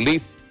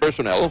relief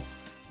personnel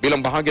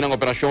bilang bahagi ng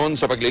operasyon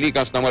sa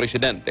paglilikas ng mga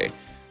residente.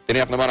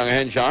 Tiniyak naman ang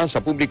ahensya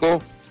sa publiko,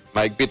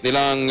 mahigpit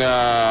nilang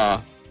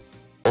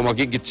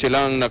magigit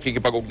silang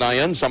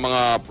nakikipag-ugnayan sa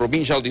mga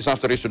Provincial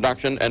Disaster Risk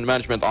Reduction and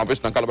Management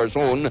Office ng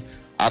Calabarzon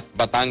at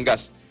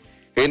Batangas.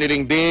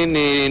 Hiniling din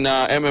ni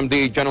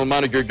MMDA General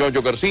Manager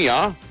Jojo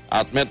Garcia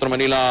at Metro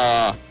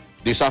Manila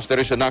Disaster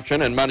Risk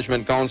Reduction and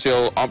Management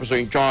Council Officer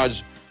in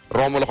Charge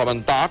Romulo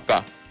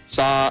Cabantac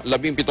sa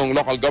 17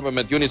 local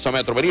government units sa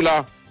Metro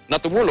Manila na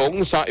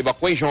tumulong sa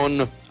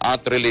evacuation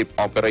at relief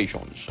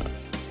operations.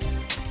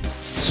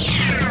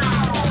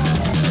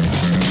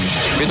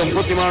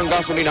 75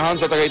 gasolinahan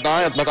sa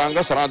Tagaytay at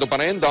Batangas sarado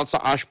pa rin dahil sa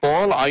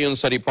ashfall ayon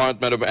sa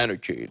Department of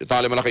Energy.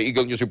 Detalye malaki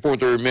Eagle News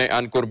reporter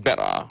Mean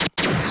Corbera.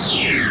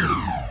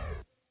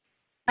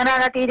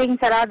 Nananatiling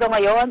sarado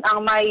ngayon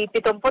ang may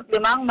 75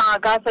 mga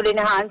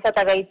gasolinahan sa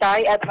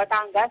Tagaytay at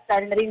Batangas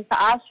dahil rin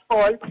sa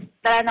ashfall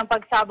dahil ng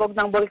pagsabog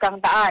ng Bulkang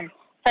Taal.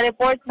 Sa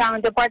report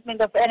ng Department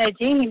of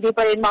Energy, hindi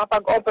pa rin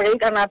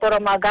makapag-operate ang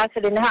naturang mga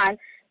gasolinahan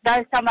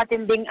dahil sa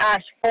matinding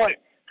ashfall.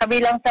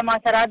 Kabilang sa mga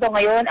sarado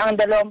ngayon ang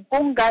 20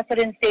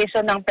 gasoline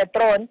station ng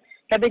Petron,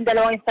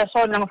 12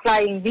 istasyon ng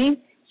Flying V,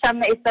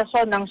 9 na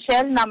istasyon ng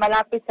Shell na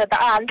malapit sa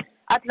Taal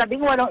at 18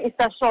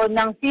 istasyon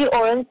ng Sea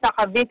Oil sa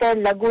Cavite,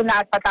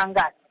 Laguna at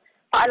Batangas.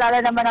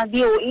 Paalala naman ng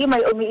DOE,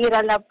 may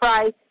umiiral na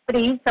price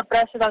freeze sa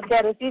presyo ng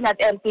kerosene at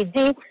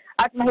LPG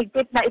at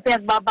mahigpit na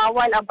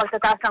ipinagbabawal ang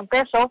pagtataas ng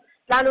presyo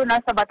lalo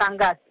na sa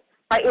Batangas.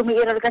 May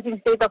umiiral kasing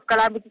state of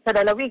calamity sa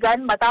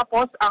lalawigan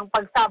matapos ang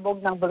pagsabog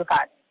ng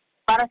bulkan.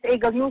 Para sa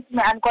Eagle News,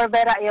 Mean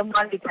Corbera,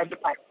 AM1 Liga.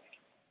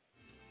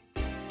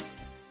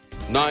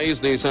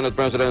 Nais ni Senate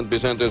President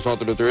Vicente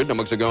Soto III na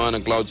magsagawa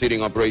ng cloud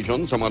seeding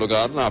operation sa mga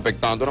lugar na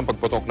apektado ng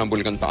pagputok ng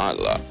Bulkang Taal.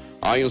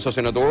 Ayon sa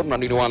senador,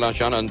 naniniwala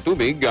siya na ang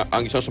tubig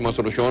ang isa sa mga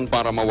solusyon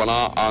para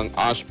mawala ang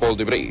asphalt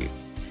debris.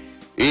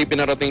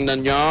 Ipinarating na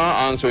niya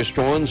ang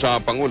suwestyon sa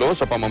Pangulo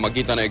sa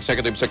pamamagitan ng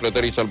Executive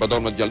Secretary Salvador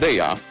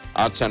Madialdea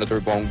at Senator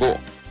Bongo.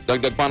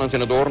 Dagdag pa ng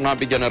senador,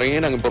 nabigyan na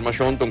rin ng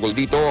impormasyon tungkol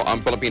dito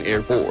ang Philippine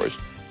Air Force.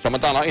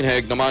 Samantala,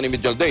 inihayag naman ni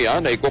Madialdea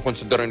na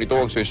ikokonsidera nito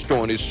ang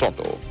suwestyon ni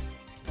Soto.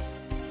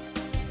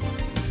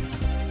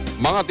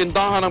 Mga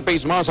tindahan ng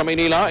face mask sa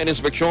Maynila,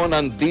 ininspeksyon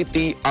ng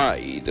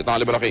DTI.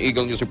 Detalye ba kay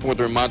Eagle News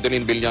reporter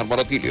Madeline Villar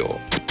Maratillo.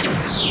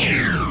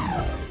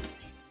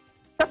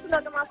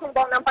 Kasunod ng mga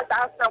sumbong ng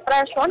pagtaas ng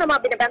presyo ng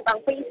mga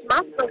binibentang face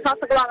mask,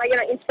 nagsasagawa ngayon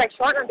ng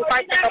inspeksyon ng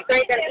Department of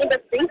Trade and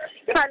Industry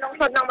sa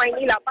lungsod ng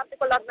Maynila,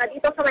 partikular na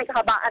dito sa may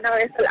kahabaan ng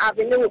Rizal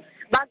Avenue.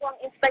 Bago ang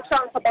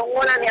inspeksyon sa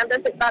pangunan ni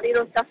Undersecretary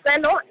Ros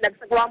Castelo,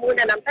 nagsagawa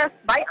muna ng test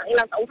buy ang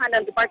ilang tauhan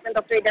ng Department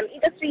of Trade and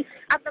Industry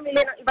at namili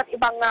ng iba't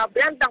ibang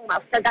brandang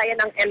mask kagaya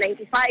ng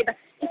N95.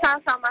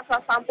 Isasama sa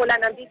sampulan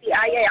ng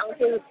DTI ay ang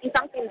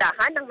isang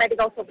tindahan ng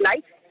medical supply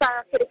sa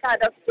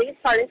Kirikada Street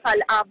sa Rizal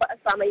Ab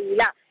sa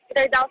Maynila.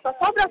 Ito daw sa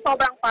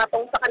sobrang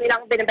patong sa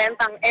kanilang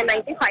binibentang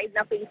N95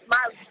 na face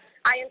mask.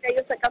 Ayon kayo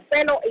sa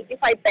Castelo,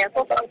 85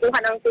 pesos ang kuha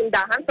ng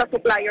tindahan sa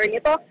supplier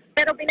nito,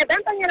 pero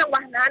binibenta niya ng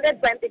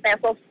 120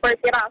 pesos per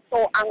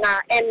piraso ang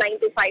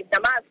N95 na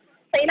mask.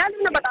 Sa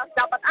ilalim na batas,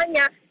 dapat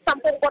anya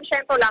 10%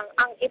 lang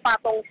ang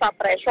ipatong sa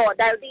presyo.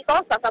 Dahil dito,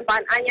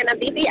 sasampahan anya ng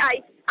DTI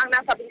ang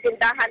nasabing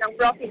tindahan ng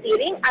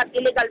profiteering at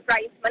illegal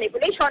price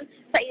manipulation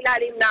sa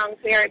ilalim ng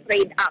Fair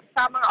Trade Act.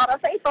 Sa mga oras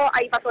na ito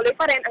ay patuloy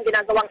pa rin ang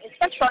ginagawang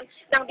inspeksyon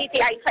ng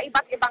DTI sa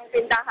iba't ibang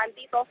tindahan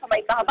dito sa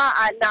may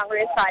kahabaan ng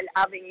Rizal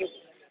Avenue.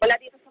 Wala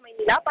dito sa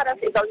Maynila para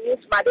sa Eagle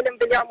News, Madeline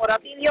Villar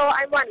Maratillo,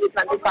 I'm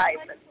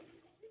 1-25.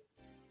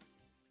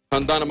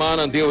 Handa naman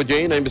ang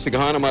DOJ na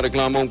imbestigahan ang mga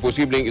reklamong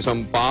posibleng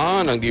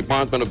isampa ng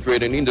Department of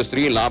Trade and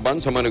Industry laban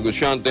sa mga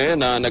negosyante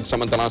na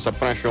nagsamantala sa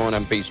presyo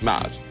ng face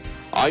mask.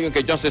 Ayon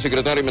kay Justice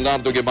Secretary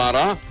Menardo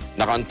Guevara,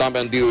 nakaantab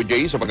ang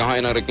DOJ sa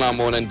paghahain ng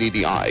reklamo ng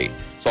DTI.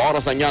 Sa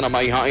oras na niya na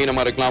maihain ang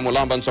mga reklamo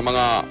laban sa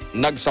mga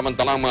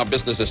nagsamantalang mga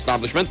business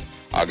establishment,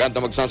 agad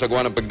na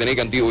magsasagawa ng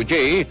pagdinig ang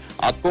DOJ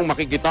at kung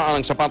makikita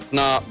ang sapat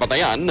na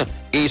batayan,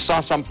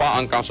 isasampa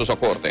ang kaso sa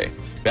korte.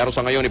 Pero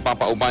sa ngayon,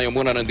 ipapaubayo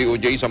muna ng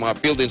DOJ sa mga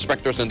field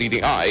inspectors ng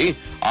DTI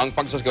ang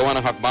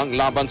pagsasagawa ng hakbang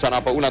laban sa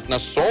napaulat na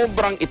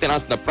sobrang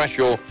itinas na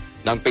presyo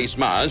ng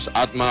face mask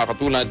at mga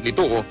katulad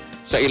nito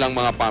sa ilang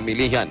mga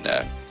pamilihan.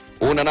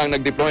 Una nang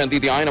nag-deploy ang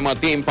DTI ng mga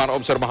team para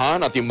obserbahan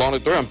at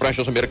i-monitor ang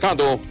presyo sa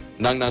merkado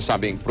ng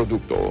nasabing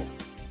produkto.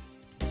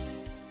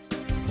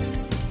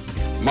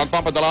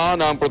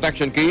 Magpapadala ng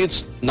protection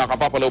kits,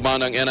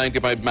 nakapapalooban ng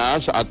N95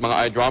 mask at mga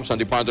eye drops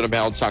ang Department of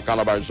Health sa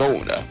Calabar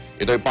Zone.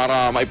 Ito ay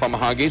para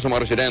maipamahagi sa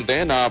mga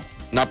residente na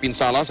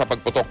napinsala sa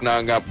pagputok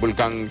ng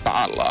Bulkang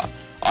Taal.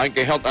 Ayon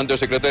kay Health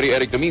Undersecretary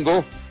Eric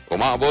Domingo,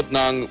 umaabot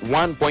ng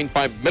 1.5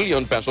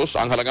 million pesos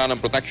ang halaga ng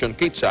protection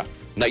kits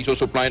na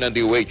isusupply ng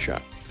DOH.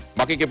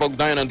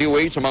 Makikipag-ugnayan ng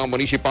DOH sa mga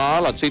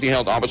municipal at city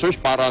health officers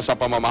para sa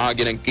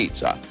pamamahagi ng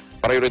kits.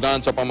 Prioridad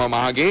sa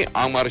pamamahagi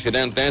ang mga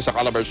residente sa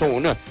Calabar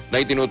Zone na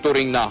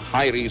itinuturing na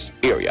high-risk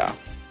area.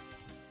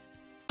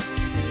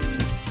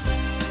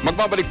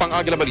 Magbabalik pang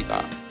Agila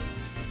Balita.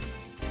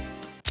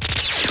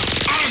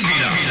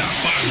 Agila Balita.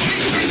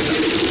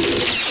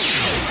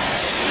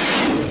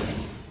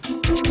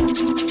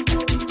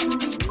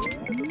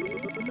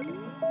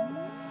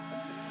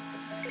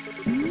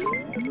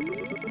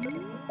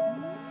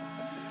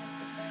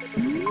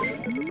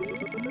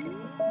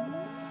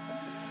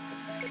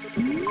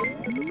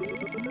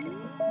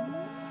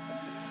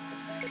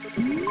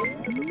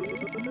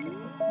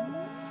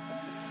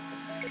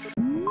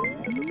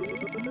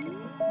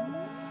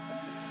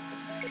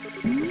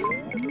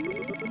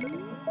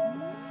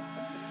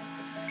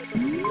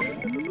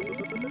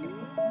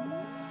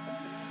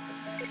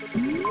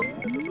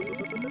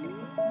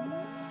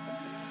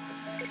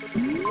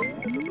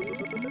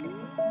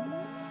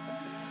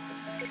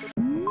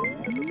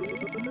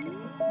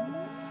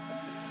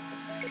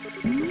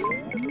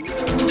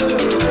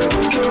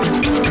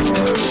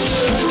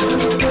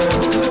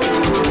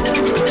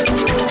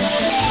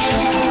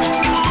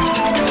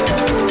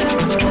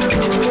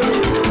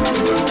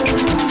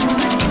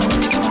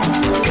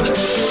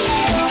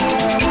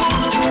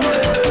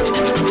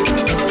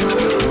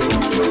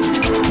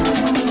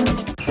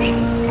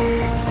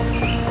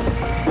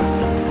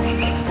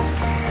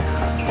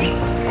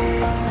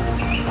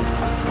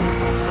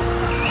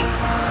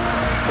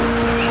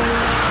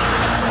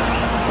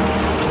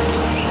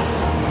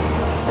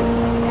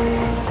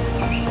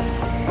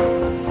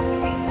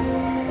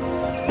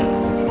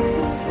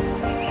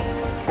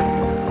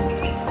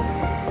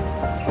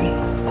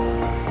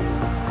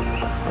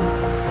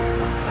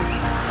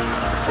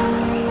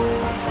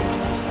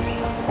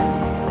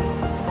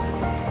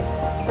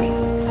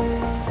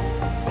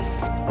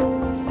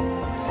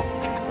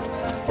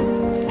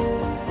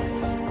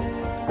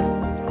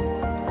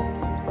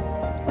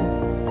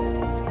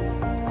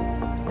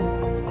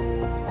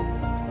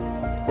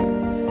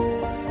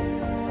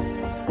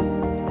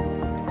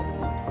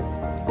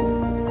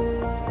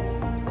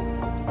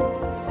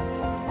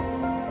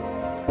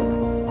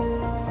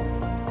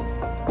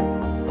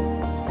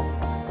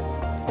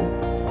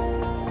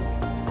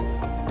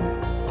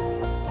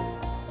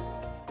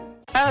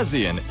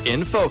 ASEAN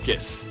in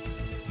Focus,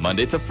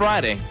 Monday to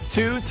Friday,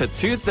 2 to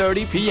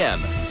 2:30 p.m.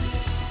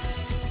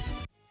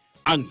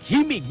 Ang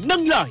Himig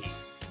ng Lahi,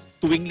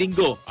 tuwing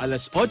linggo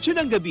alas 8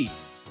 ng gabi,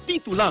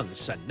 dito lang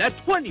sa Net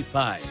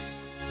 25.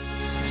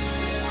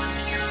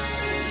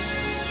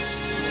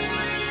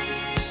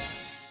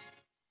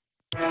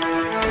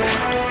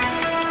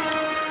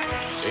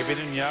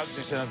 Ibinunyag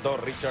ni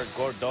Senador Richard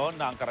Gordon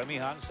na ang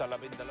karamihan sa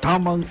 12...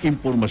 Tamang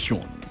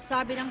impormasyon.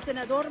 Sabi ng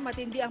Senador,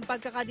 matindi ang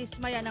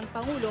pagkakadismaya ng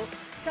Pangulo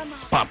sa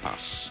mga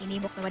Patas.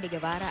 Inimok naman ni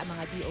Guevara ang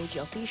mga DOJ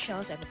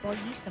officials and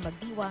employees na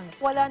magdiwang.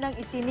 Wala nang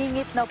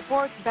isiningit na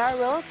pork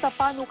barrel sa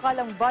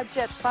panukalang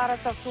budget para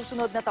sa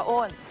susunod na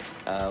taon.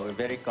 We're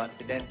very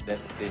confident that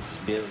this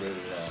bill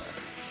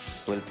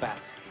will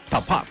pass.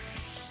 Tapat.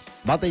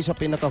 Batay sa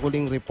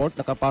pinakahuling report,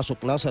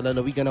 nakapasok na sa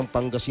lalawigan ng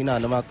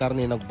Pangasinan ng mga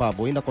karne ng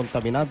baboy na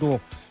kontaminado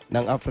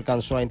ng African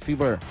Swine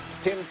Fever.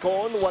 Tim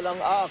Con walang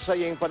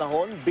aaksayang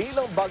panahon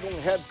bilang bagong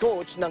head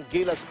coach ng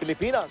Gilas,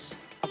 Pilipinas.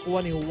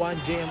 Nakuha ni Juan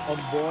J.M.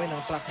 Omboy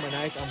ng Trackma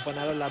Knights ang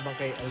panalo labang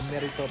kay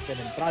Almerito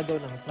Penentrado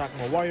ng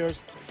Trackma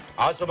Warriors.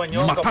 Asuman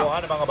nyo ang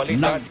kabuuan ng mga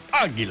balita ng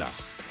Agila.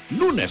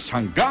 Lunes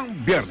hanggang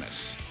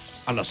Biyernes,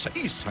 alas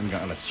 6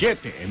 hanggang alas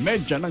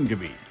 7:30 ng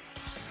gabi.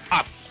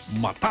 At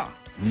Mata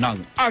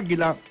ng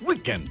Agila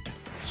Weekend,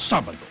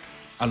 Sabado,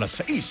 alas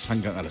 6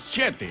 hanggang alas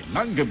 7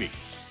 ng gabi.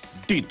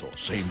 Dito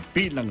sa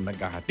himpilang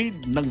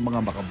naghahatid ng mga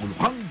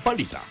makabuluhang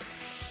balita,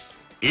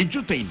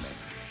 edutainment,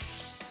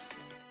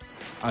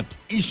 at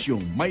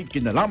isyong may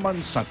kinalaman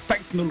sa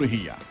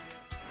teknolohiya.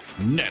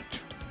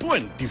 Net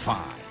 25.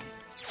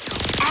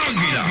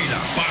 Agila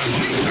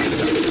Balita.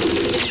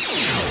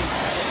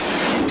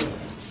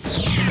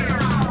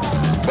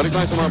 Balik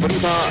tayo sa mga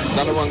balita,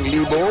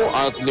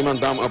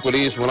 2,500 ang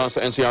pulis mula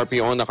sa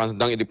NCRPO na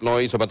nakahandang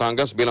i-deploy sa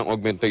Batangas bilang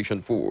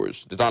augmentation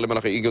force. Detalye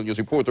mula kay Eagle News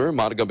reporter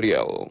Mar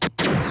Gabriel.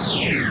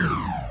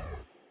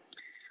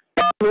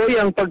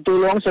 Patuloy ang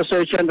pagtulong sa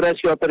search and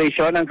rescue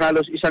operation ng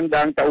halos 100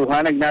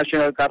 tauhan ng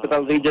National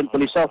Capital Region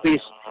Police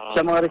Office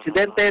sa mga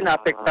residente na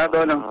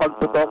apektado ng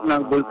pagputok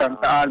ng Bulkang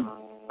Taal.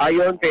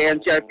 Ayon kay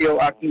NCRPO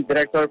Acting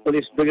Director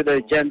Police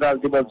Brigadier General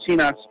Dibog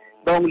Sinas,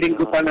 noong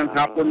linggo pa ng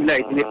hapon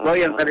nila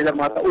itiniploy ang kanilang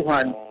mga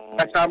tauhan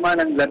kasama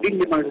ng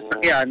 15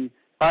 sasakyan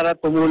para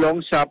tumulong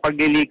sa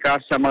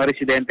paglilikas sa mga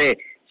residente.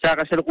 Sa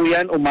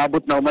kasalukuyan,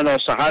 umabot na umano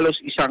sa halos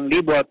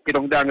 1,700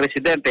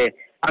 residente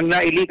ang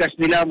nailikas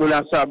nila mula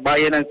sa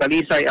bayan ng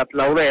Talisay at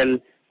Laurel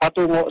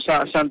patungo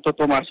sa Santo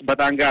Tomas,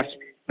 Batangas.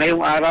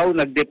 Ngayong araw,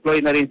 nag-deploy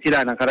na rin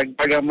sila ng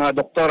karagdagang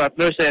mga doktor at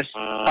nurses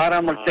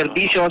para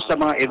magserbisyo sa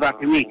mga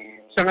evacuee.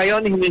 Sa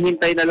ngayon,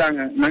 hinihintay na lang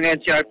ng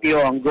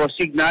NCRPO ang go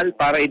signal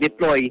para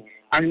i-deploy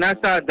ang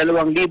nasa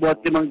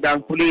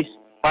 2,500 pulis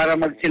para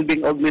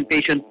magsilbing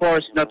augmentation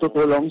force na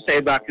tutulong sa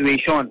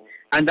evacuation.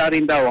 Handa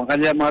rin daw ang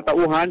kanilang mga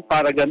tauhan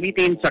para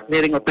gamitin sa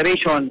clearing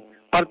operation,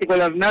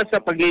 partikular na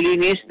sa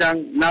paglilinis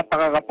ng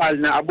napakakapal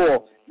na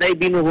abo na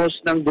ibinuhos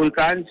ng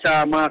bulkan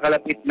sa mga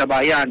kalapit na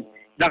bayan.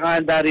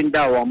 Nakahanda rin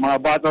daw ang mga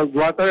bottled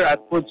water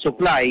at food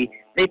supply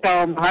na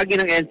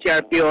ipamahagi ng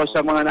NCRPO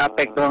sa mga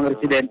naapektuhang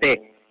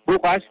residente.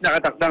 Bukas,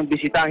 nakatakdang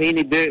bisitahin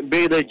ni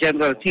Brigadier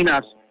General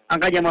Sinas ang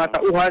kanyang mga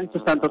tauhan sa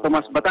Santo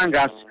Tomas,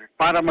 Batangas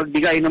para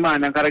magbigay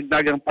naman ng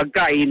karagdagang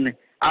pagkain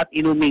at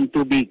inuming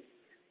tubig.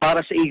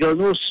 Para sa Eagle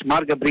News,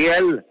 Mar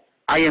Gabriel,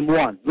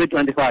 IM1 with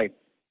 25.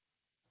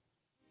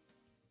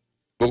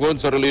 Bukod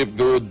sa relief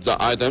goods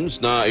items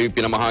na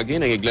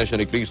ipinamahagi ng Iglesia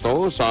ni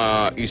Cristo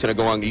sa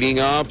isinagawang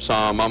lingap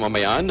sa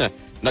mamamayan,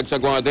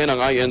 Nagsagawa din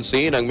ang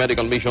INC ng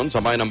medical mission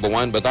sa bayan ng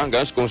Buwan,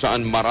 Batangas kung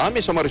saan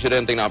marami sa mga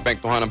residente na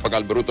apektuhan ng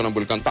pag-alberuto ng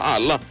Bulkang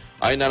Taal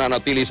ay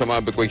nananatili sa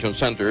mga evacuation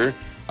center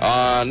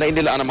na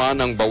inilaan naman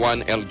ng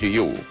Bawan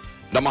LGU.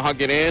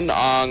 Namahagi rin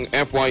ang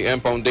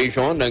FYM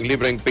Foundation ng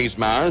libreng face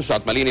mask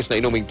at malinis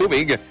na inuming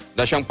tubig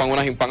na siyang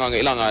pangunahing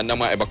pangangailangan ng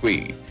mga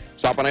evacuee.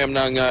 Sa panayam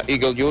ng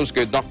Eagle News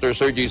kay Dr.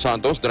 Sergi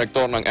Santos,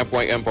 Direktor ng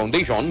FYM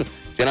Foundation,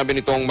 sinabi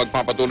nitong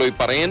magpapatuloy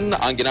pa rin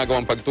ang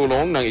ginagawang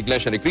pagtulong ng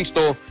Iglesia ni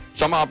Cristo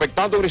sa mga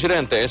apektadong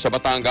residente sa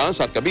Batangas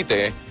at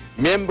Cavite,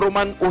 miyembro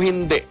man o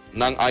hindi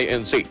ng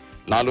INC,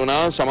 lalo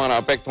na sa mga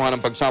naapektuhan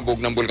ng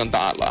pagsabog ng Bulkang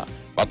Taal.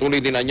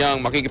 Patuloy din na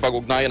niyang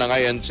makikipag-ugnayan ng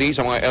INC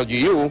sa mga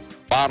LGU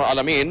para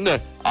alamin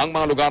ang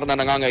mga lugar na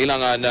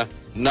nangangailangan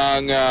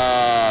ng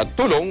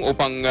tulong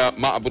upang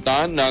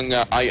maabutan ng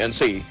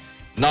INC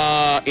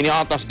na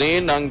iniatas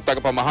din ng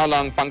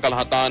tagapamahalang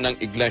pangkalahatan ng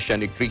Iglesia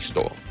ni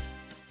Cristo.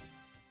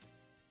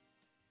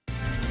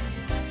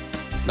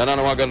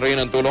 Nananawagan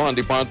rin ng tulong ang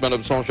Department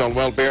of Social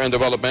Welfare and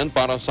Development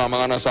para sa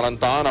mga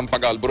nasalanta ng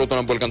pag-alberuto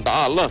ng Bulkang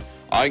Taal.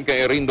 Ayon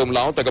kay Rindom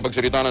Lao,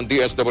 tagapagsalita ng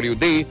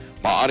DSWD,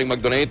 maaaring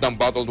mag-donate ng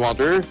bottled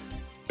water,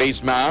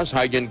 face mask,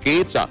 hygiene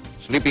kits,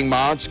 sleeping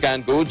mats,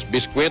 canned goods,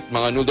 biskwit,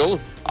 mga noodle,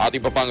 at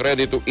iba pang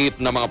ready-to-eat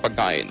na mga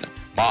pagkain.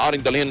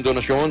 Maaaring dalhin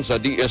donasyon sa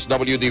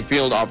DSWD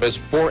Field Office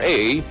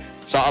 4A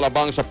sa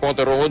Alabang sa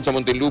Pote Road sa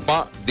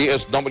Muntinlupa,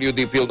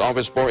 DSWD Field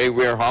Office 4A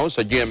Warehouse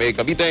sa GMA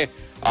Cavite,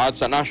 at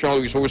sa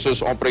National Resources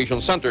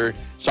Operations Center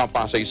sa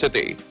Pasay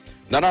City.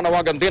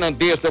 Nananawagan din ang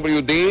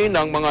DSWD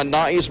ng mga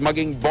nais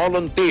maging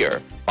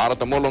volunteer para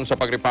tumulong sa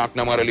pag-repack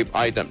ng mga relief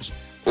items.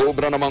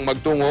 Uubra namang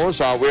magtungo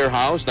sa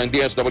warehouse ng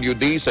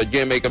DSWD sa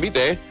GMA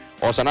Cavite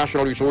o sa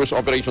National Resource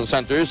Operations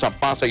Center sa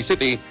Pasay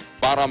City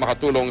para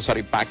makatulong sa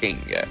repacking.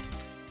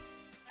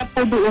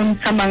 Po doon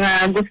sa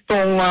mga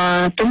gustong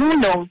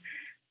tumulong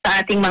sa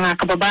ating mga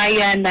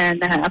kababayan na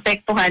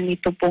naapektuhan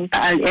nito pong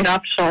Taal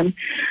eruption,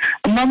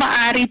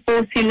 maaari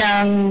po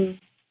silang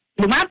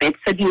lumapit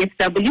sa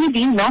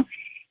DSWD, no?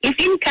 If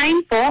in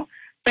kind po,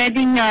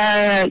 pwedeng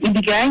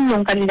ibigay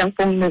yung kanilang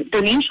pong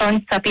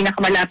donation sa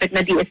pinakamalapit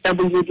na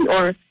DSWD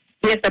or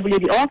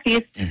DSWD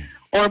office,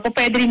 or po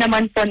pwede rin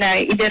naman po na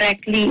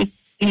i-directly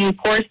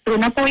i-course through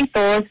na po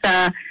ito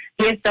sa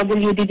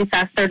DSWD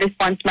Disaster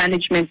Response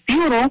Management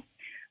Bureau.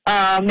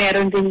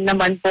 Meron din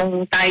naman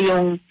pong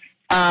tayong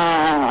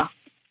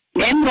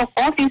Enrock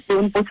office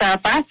doon po sa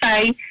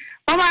Pasay.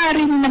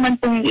 Maaari rin naman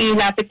pong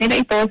ilapit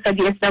nila ito sa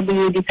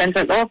DSWD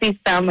Central Office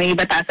sa may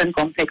Batasan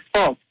Complex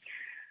po.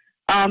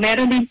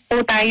 Meron din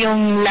po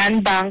tayong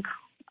land bank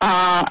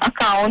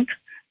account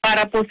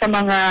para po sa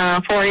mga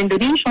foreign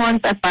donations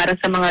at para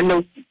sa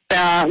mga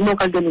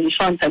local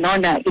donations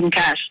na in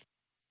cash.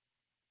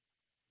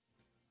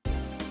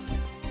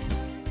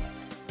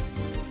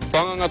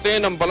 Pangangati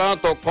ng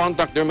balat o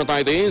contact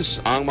dermatitis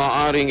ang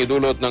maaaring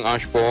idulot ng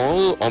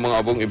ashfall o mga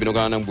abong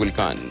ibinuga ng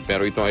bulkan.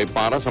 Pero ito ay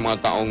para sa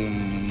mga taong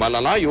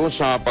malalayo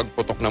sa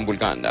pagputok ng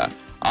bulkan.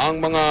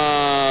 Ang mga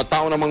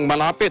tao namang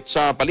malapit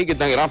sa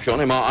paligid ng eruption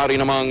ay maaari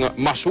namang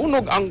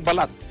masunog ang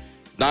balat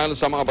dahil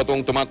sa mga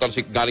batong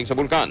tumatalsik galing sa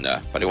bulkan.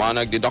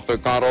 Paliwanag ni Dr.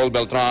 Carol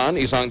Beltran,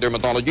 isang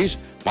dermatologist,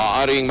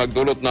 maaaring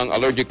magdulot ng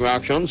allergic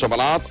reaction sa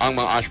balat ang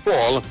mga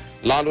ashfall,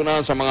 lalo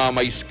na sa mga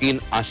may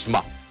skin asthma.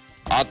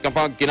 At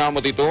kapag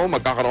kinamot ito,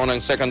 magkakaroon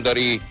ng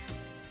secondary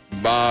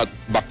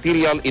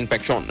bacterial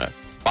infection.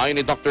 Payo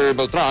ni Dr.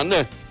 Beltran,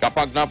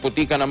 kapag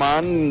naputi ka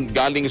naman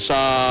galing sa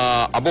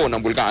abo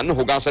ng bulkan,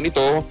 hugasan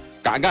ito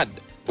kaagad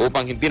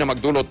upang hindi na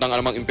magdulot ng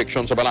anumang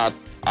infeksyon sa balat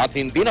at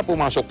hindi na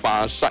pumasok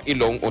pa sa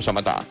ilong o sa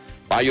mata.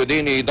 Payo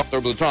din ni Dr.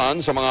 Beltran,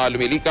 sa mga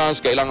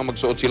lumilikas, kailangan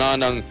magsuot sila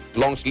ng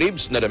long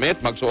sleeves na damit,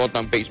 magsuot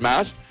ng face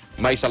mask,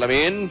 may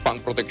salamin,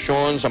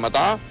 pang-proteksyon sa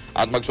mata,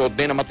 at magsuot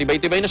din ng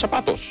matibay-tibay na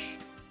sapatos.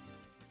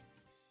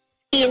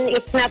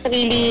 It's not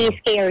really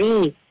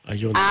scary.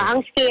 Ayun. Ang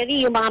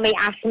scary, yung mga may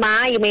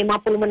asthma, yung may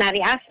mga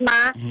pulmonary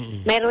asthma,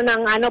 meron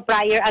ng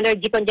prior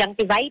allergic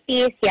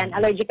conjunctivitis,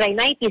 allergic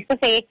rhinitis,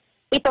 kasi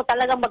ito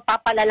talagang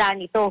magpapalala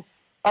nito.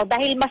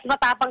 Dahil mas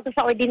matapang to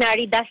sa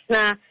ordinary dust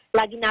na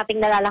lagi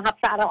nating nalalanghap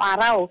sa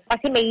araw-araw.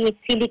 Kasi may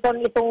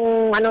silicone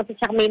itong,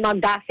 tsaka may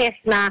mga gases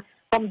na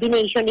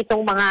combination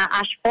itong mga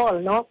ashfall,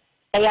 no?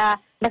 Kaya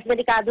mas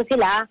delikado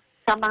sila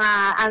sa mga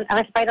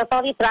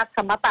respiratory tract,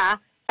 sa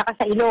mata, saka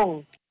sa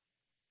ilong.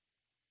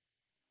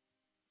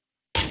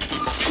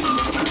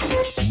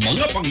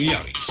 Mga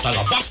pangyayari sa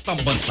labas ng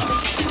bansa.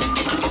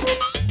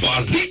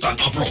 Balita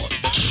Abroad.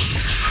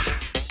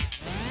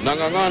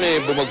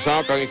 Nangangani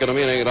bumagsak ang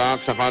ekonomiya ng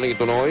Iraq sakaling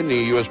ituloy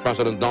ni US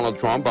President Donald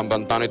Trump ang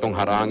banta nitong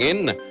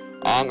harangin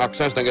ang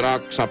akses ng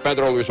Iraq sa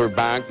Federal Reserve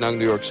Bank ng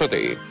New York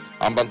City.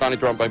 Ang banta ni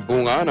Trump ay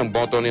bunga ng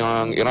boto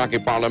ng Iraqi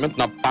Parliament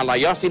na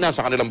palayasin na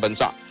sa kanilang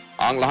bansa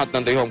ang lahat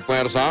ng dayong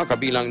puwersa,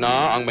 kabilang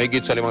na ang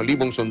mahigit sa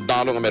 5,000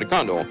 sundalong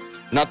Amerikano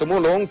na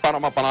tumulong para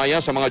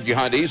mapalaya sa mga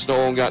jihadis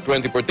noong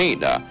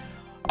 2014.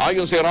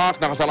 Ayon sa Iraq,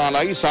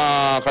 nakasalalay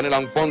sa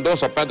kanilang pondo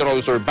sa Federal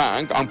Reserve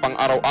Bank ang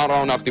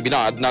pang-araw-araw na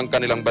aktibidad ng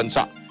kanilang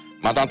bansa.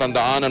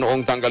 Matatandaan na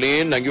noong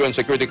tanggalin ng UN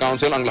Security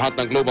Council ang lahat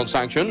ng global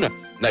sanction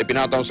na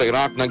ipinataw sa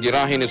Iraq na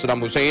girahin ni Saddam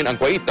Hussein ang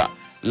Kuwait.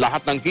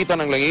 Lahat ng kita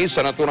ng langis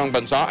sa naturang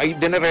bansa ay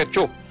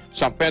dinerecho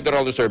sa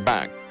Federal Reserve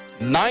Bank.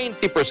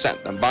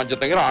 90% ng budget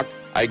ng Iraq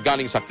ay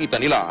galing sa kita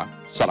nila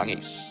sa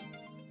langis.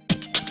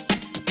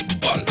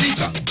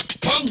 Balita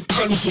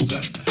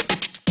Pangkalusugan.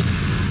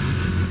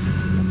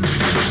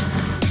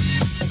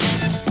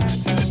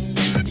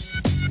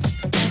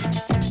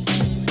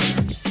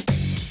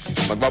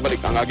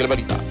 Magbabalik ang Agila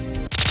Balita.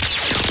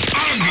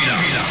 Agila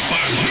Balita.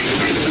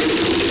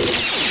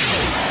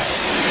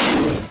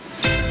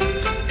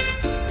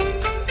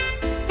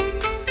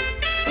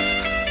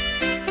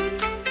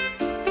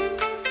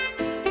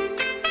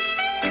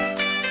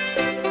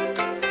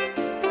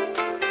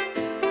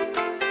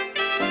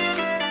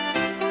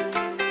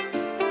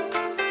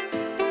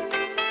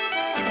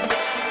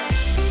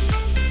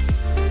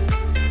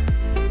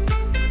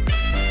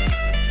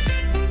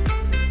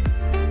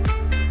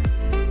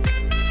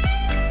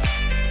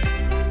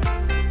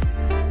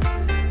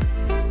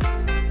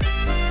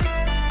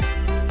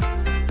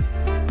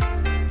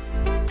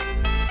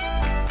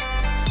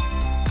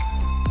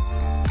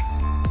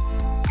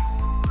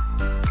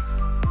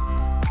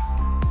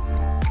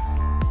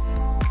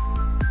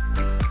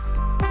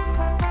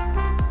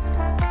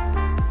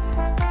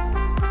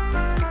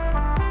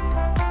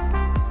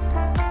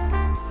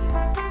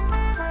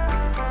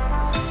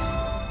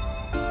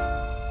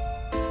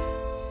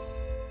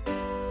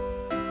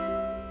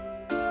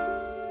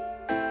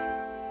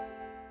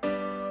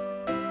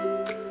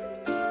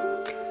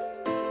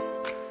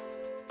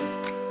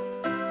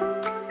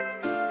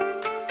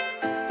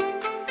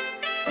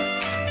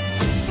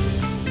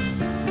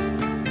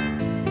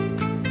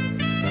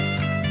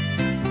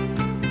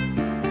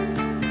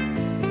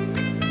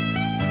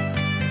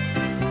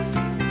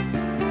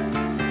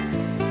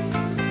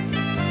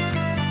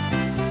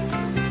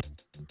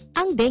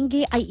 Ang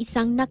dengue ay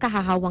isang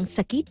nakahahawang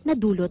sakit na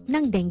dulot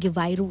ng dengue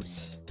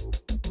virus.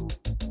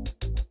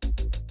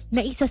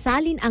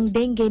 Naisasalin ang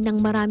dengue ng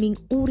maraming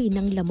uri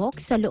ng lamok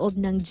sa loob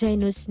ng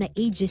genus na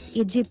Aedes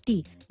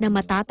aegypti na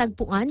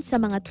matatagpuan sa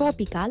mga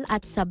tropical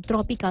at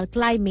subtropical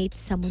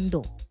climates sa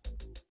mundo.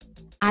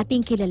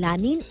 Ating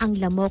kilalanin ang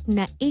lamok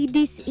na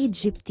Aedes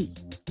aegypti.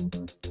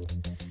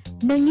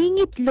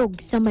 Nangingitlog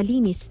sa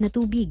malinis na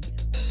tubig.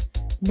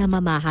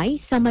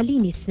 Namamahay sa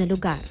malinis na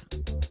lugar.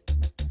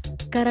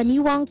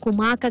 Karaniwang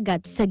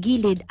kumakagat sa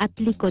gilid at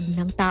likod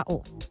ng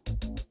tao.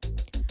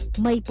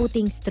 May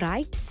puting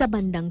stripes sa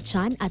bandang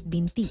tiyan at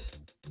binti.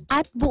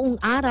 At buong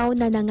araw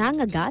na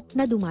nangangagat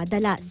na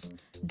dumadalas.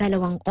 2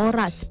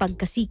 oras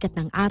pagkasikat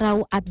ng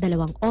araw at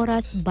 2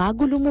 oras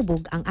bago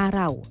lumubog ang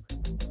araw.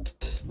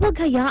 Huwag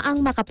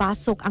hayaang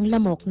makapasok ang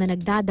lamok na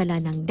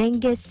nagdadala ng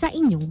dengue sa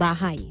inyong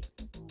bahay.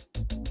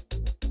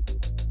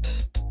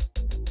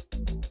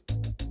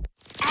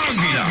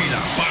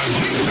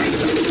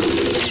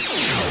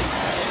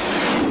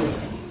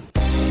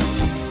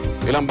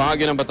 Ilang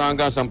bahagi ng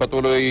Batangas ang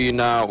patuloy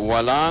na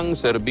walang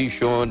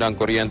serbisyo ng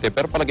kuryente.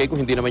 Pero palagay ko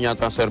hindi naman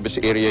yata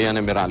service area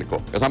yan ng Meralco.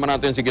 Kasama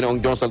natin si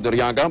Ginoong John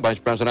Salduriaga, Vice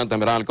President ng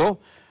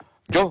Meralco.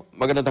 Jo,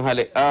 magandang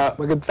tanghali.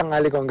 Magandang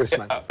tanghali,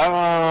 Congressman.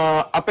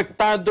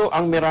 Apektado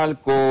ang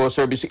Meralco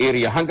service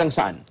area hanggang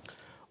saan?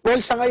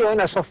 Well, sa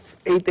ngayon, as of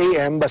 8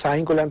 a.m.,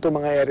 basahin ko lang itong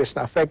mga areas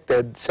na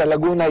affected. Sa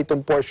Laguna,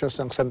 itong portions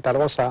ng Santa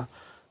Rosa,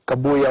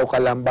 Cabuyao,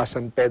 Calamba,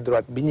 San Pedro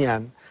at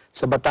Binyan.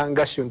 Sa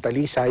Batangas, yung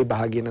Talisay,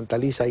 bahagi ng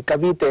Talisay.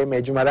 Cavite,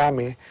 medyo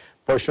marami.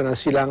 Portion ng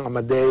Silang,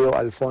 Amadeo,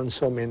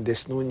 Alfonso,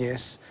 Mendez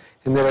Nunez,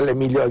 General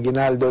Emilio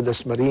Aguinaldo,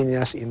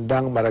 Dasmariñas,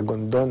 Indang,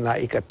 Maragondon,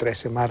 Naik at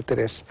 13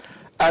 Martires,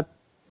 at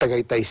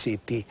Tagaytay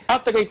City.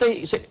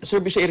 Tagaytay,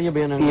 service area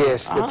ba yan?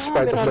 Yes, that's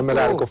part of the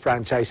Meralco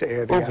franchise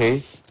area.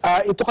 Okay.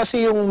 Ito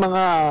kasi yung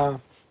mga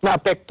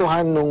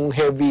naapektuhan ng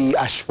heavy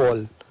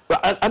ashfall.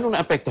 Anong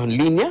naapektuhan?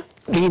 Linya?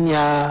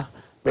 Linya.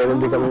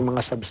 Meron din kami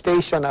mga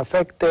substation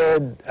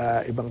affected,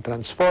 ibang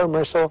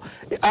transformer. So,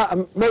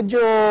 medyo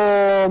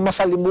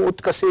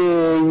masalimuot kasi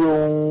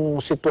yung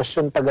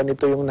sitwasyon pag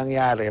ganito yung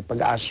nangyari,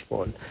 pag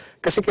ashfall.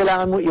 Kasi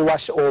kailangan mo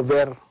i-wash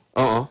over.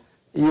 Oo.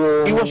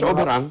 I-wash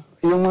over ang?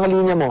 Yung mga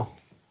linya mo.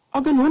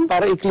 Ganun?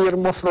 Para i-clear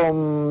mo from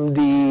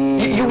the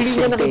yung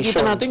linya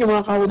nakikita natin, yung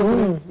mga kawad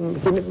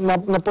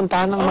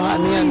napuntahan ng mga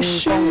ano yan.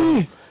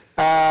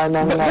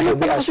 Ng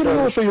heavy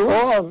ashfall.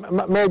 Oo,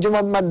 medyo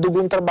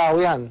madugong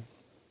trabaho yan.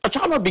 At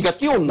saka mabigat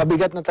yun.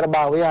 Mabigat na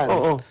trabaho yan.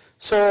 Oo.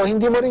 So,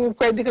 hindi mo rin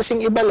pwede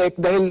kasing ibalik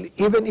dahil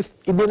even if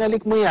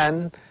ibinalik mo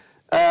yan,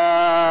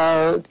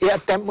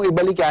 i-attempt mo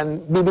ibalik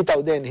yan,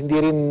 bibitaw din. Hindi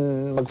rin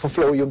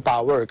mag-flow yung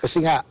power.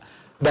 Kasi nga,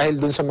 dahil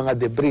dun sa mga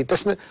debris.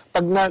 Tapos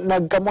pag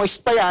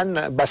nagka-moist pa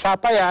yan, basa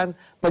pa yan,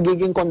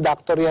 magiging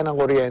conductor yan ng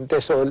kuryente.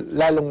 So,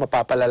 lalong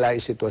mapapalala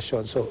yung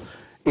sitwasyon. So,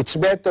 it's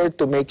better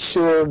to make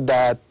sure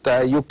that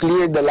you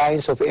clear the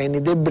lines of any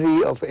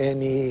debris, of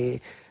any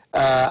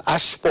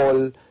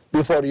ashfall,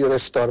 before you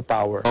restore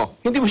power.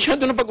 Hindi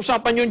masyado na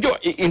pag-usapan yun, Jo.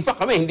 In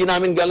fact, kami, hindi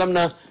namin alam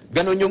na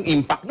gano'n yung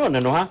impact nun,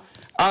 ano ha?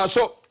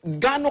 So,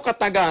 gaano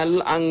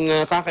katagal ang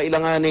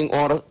kakailanganing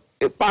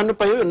paano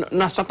pa yun?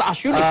 Nasa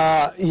taas yun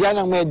Yan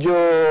ang medyo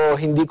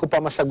hindi ko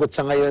pa masagot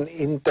sa ngayon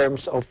in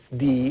terms of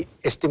the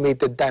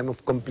estimated time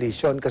of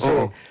completion. Kasi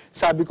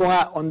sabi ko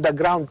nga, on the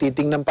ground,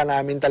 titingnan pa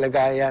namin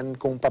talaga yan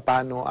kung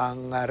paano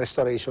ang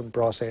restoration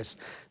process.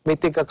 May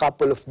take a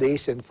couple of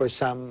days and for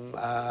some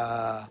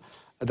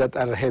that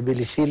are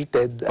heavily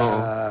silted,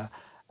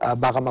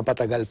 baka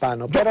mapatagal pa.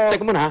 No? Pero,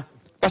 teka muna ha.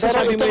 Kasi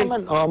sabi mo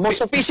naman,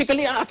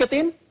 physically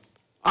aakatin?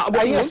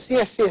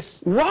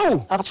 Yes.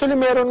 Wow! Actually,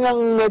 meron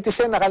ngang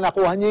netizen na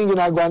kanakuha niya yung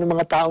ginagawa ng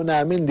mga tao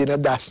namin,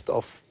 dina-dust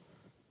off.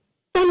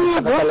 At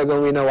saka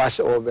talagang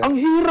winawash over. Ang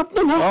hirap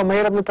nun ha?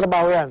 Mahirap na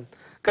trabaho yan.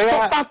 Kaya,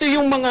 so, pati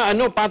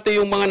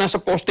yung mga nasa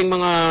posting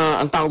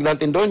ang tawag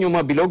natin doon, yung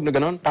mga bilog na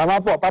gano'n?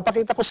 Tama po.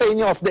 Papakita ko sa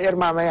inyo off the air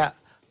mamaya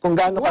kung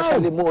gaano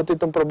kasalimuot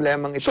itong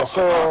problemang ito.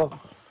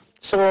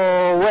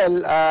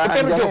 Well, pero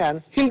andyan na yan.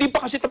 Hindi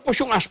pa kasi tapos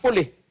yung ashfall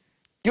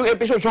Yung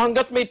episode. So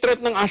hanggat may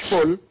threat ng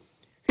ashfall,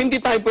 hindi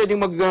tayo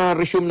pwedeng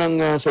mag-resume ng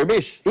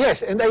service.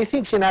 Yes, and I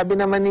think sinabi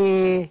naman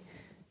ni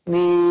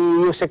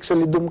Yusek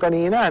Solidum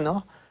kanina,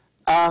 no?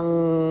 Ang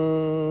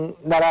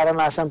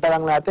nararanasan pa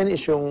lang natin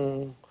is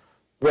yung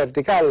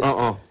vertical.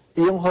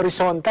 Yung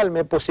horizontal,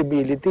 may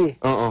possibility.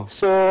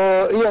 So,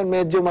 yun,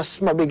 medyo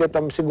mas mabigat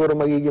ang siguro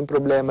magiging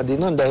problema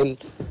din nun dahil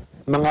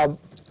mga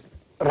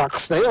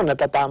rocks na yun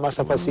natatama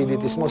sa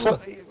facilities mo. So,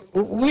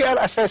 we are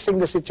assessing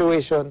the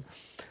situation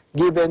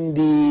given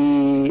the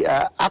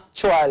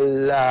actual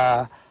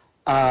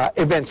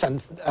events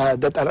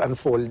that are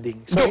unfolding.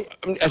 So,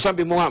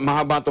 sabi mo nga,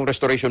 mahaba itong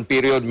restoration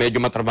period,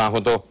 medyo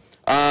matrabaho to.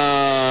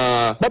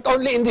 But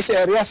only in these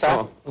areas,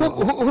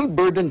 Who will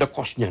burden the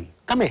cost niyan?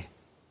 Kami.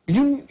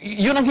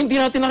 Yun ang hindi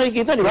natin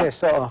nakikita, di ba?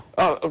 Yes, oo.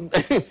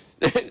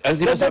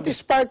 That is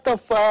part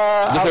of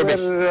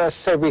our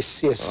service,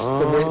 yes.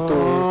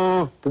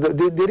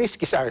 The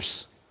risk is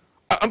ours.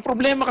 Ang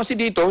problema kasi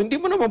dito, hindi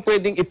mo naman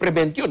pwedeng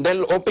i-prevent yun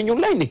dahil open yung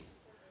line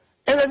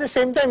And at the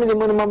same time, hindi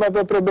mo naman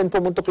mapaprevent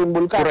pumutok yung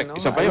bulkan. Correct.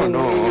 Isa pa yun.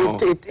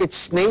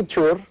 It's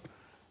nature.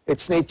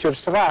 It's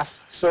nature's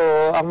wrath. So,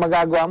 ang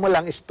magagawa mo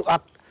lang is to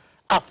act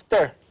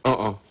after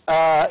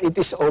it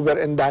is over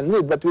and done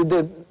with. But we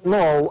don't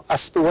know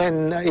as to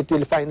when it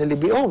will finally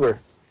be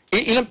over.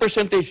 Ilang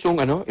percentage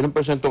itong Ilang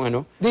percent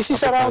itong This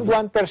is around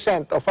 1%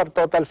 of our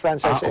total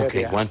franchise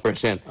area.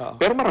 1%.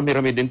 Pero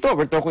marami-rami din to.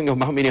 We're talking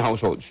of how many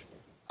households?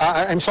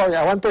 I'm sorry,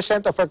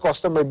 1% of our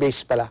customer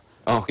base pala.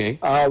 Okay.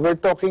 We're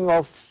talking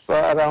of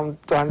around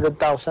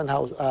 200,000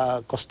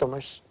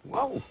 customers.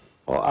 Wow.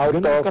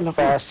 Out of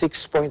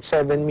 6.7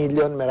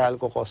 million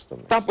Meralco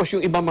customers. Tapos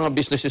yung ibang mga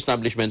business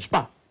establishments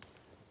pa?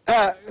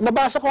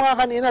 Nabasa ko nga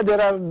kanina,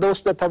 there are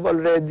those that have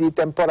already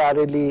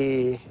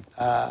temporarily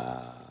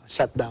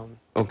shut down.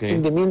 Okay.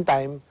 In the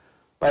meantime,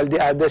 while the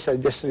others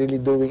are just really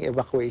doing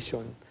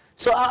evacuation.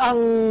 So, ang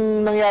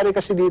nangyari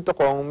kasi dito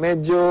kung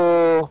medyo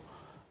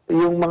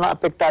yung mga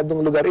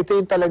apektadong lugar, ito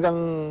yung talagang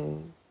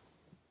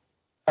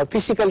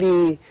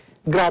physically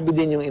grabe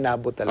din yung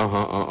inabot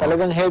talaga.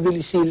 Talagang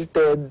heavily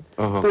silted,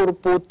 puro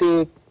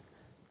putik.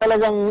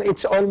 Talagang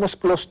it's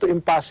almost close to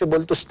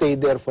impossible to stay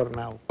there for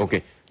now.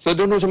 Okay. So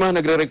doon sa mga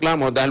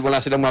nagre-reklamo dahil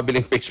wala silang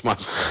mabiling face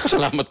mask,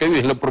 salamat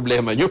kayo, yun ang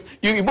problema nyo.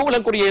 Yung iba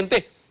walang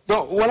kuryente.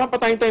 So, wala pa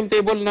tayong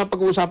timetable na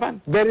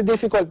pag-uusapan? Very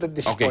difficult at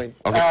this point.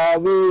 Okay.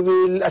 We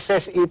will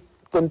assess it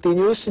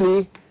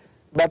continuously,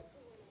 but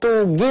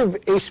to give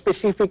a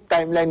specific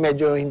timeline,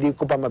 medyo hindi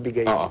ko pa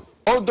mabigay.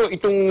 Although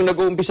itong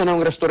nag-uumpisa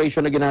ng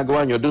restoration na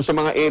ginagawa nyo, dun sa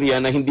mga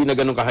area na hindi na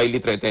ganun ka-highly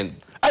threatened?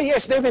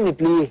 Yes,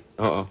 definitely.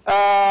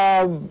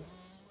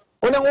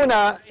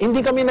 Unang-una,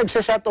 hindi kami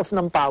nagsa-shut off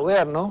ng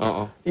power, no?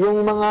 Yung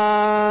mga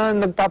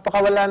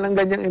nagpapakawala ng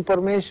ganyang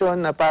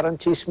information na parang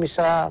chismis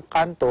sa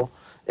kanto,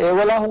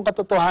 wala akong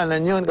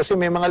katotohanan yun kasi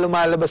may mga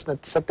lumalabas na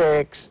sa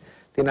text,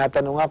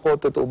 tinatanong ako,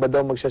 totoo ba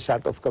daw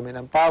magsa-shut off kami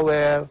ng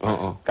power?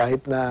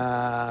 Kahit na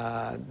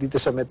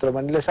dito sa Metro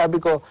Manila. Sabi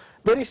ko,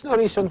 there is no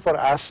reason for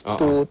us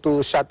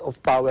to shut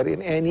off power in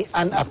any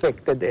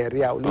unaffected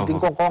area. Ulitin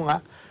ko nga,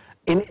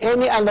 in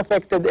any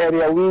unaffected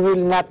area, we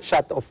will not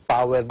shut off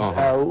power.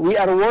 We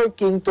are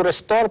working to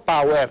restore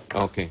power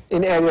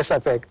in areas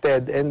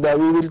affected. And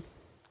we will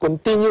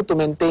continue to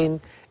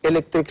maintain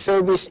electric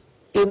service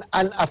in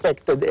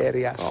unaffected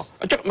areas.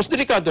 At saka, mas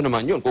delikado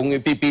naman yun. Kung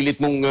ipipilit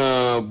mong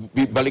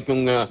balik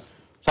yung...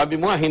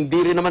 sabi mo nga, hindi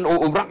rin naman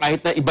uubra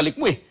kahit na ibalik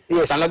mo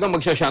Talagang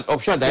magsha-shut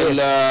off siya dahil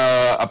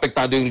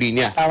apektado yung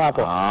linya. Tama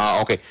po.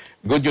 Okay.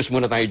 Good news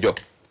muna tayo, Joe.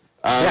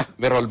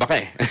 May roll ba ka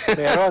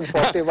Meron,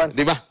 41.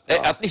 Di ba?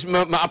 At least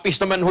maapis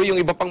naman ho yung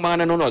iba pang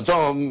mga nanonood.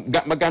 So,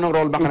 magkano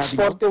rollback natin? It's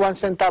 41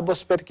 centavos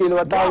per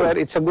kilowatt hour.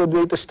 It's a good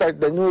way to start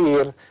the new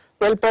year.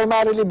 Well,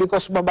 primarily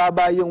because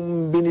mababa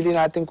yung binili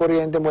nating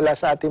kuryente mula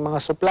sa ating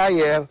mga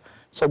supplier.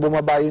 So,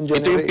 bumaba yung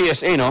Ito yung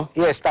PSA, no?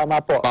 Yes,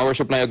 tama po. Power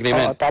Supply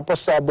Agreement. Tapos,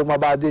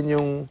 bumaba din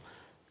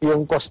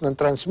yung cost ng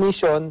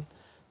transmission.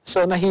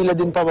 So, nahila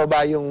din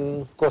pababa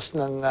yung cost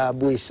ng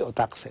buwis o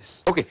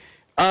taxes. Okay.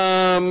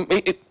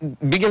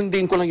 Bigyan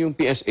din ko lang yung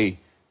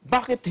PSA.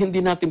 Bakit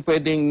hindi natin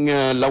pwedeng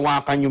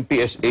lawakan yung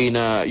PSA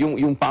na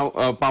yung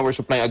power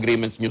supply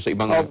agreements nyo sa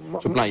ibang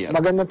supplier?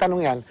 Magandang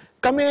tanong yan.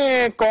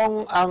 Kami,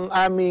 kung ang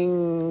aming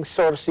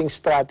sourcing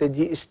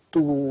strategy is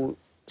to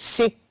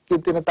seek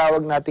yung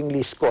tinatawag nating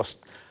least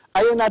cost.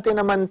 Ayaw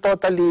natin naman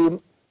totally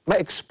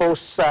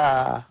ma-expose sa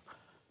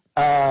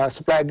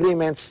supply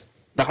agreements.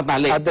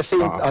 Nakatali. At the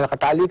same,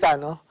 nakatali ka,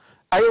 no?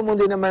 Ayaw mo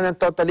din naman na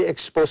totally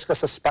exposed ka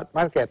sa spot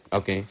market.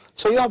 Okay.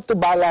 So you have to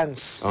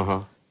balance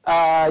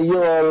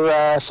your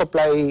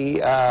supply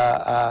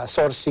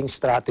sourcing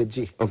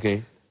strategy.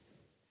 Okay.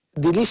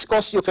 The least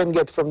cost you can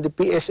get from the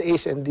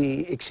PSAs and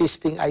the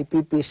existing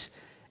IPPs,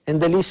 and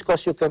the least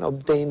cost you can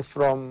obtain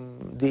from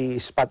the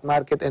spot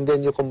market, and then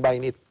you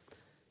combine it.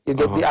 You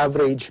get the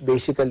average,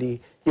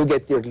 basically, you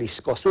get your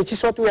least cost, which is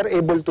what we are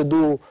able to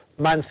do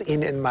month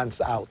in and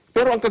month out.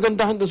 Pero ang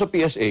kagandahan doon sa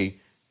PSA,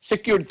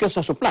 secured ka sa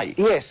supply.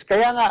 Yes,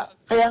 kaya nga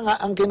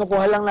ang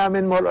kinukuha lang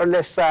namin more or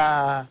less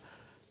sa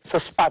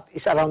spot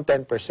is around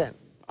 10%.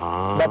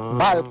 But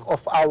bulk of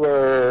our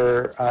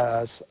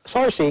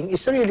sourcing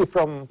is really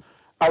from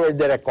our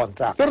direct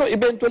contracts. Pero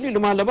eventually,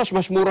 lumalabas,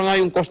 mas mura nga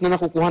yung cost na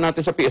nakukuha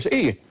natin sa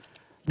PSA.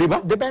 Di ba?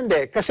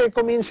 Depende. Kasi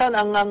kung minsan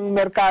ang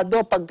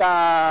merkado, pagka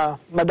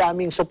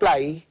madaming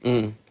supply,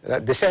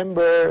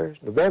 December,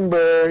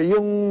 November,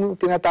 yung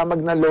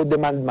tinatamag na low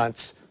demand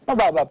months,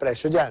 mababa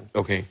presyo dyan.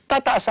 Okay.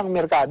 Tataas ang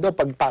merkado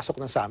pagpasok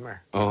ng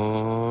summer.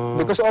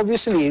 Because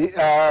obviously,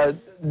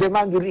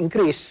 demand will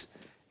increase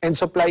and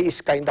supply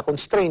is kind of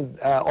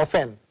constrained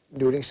often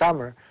during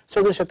summer.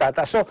 So doon siya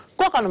tataas. So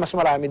kuha ka na mas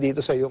marami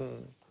dito sa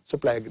yung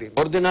supply agreement.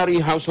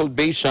 Ordinary household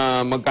base,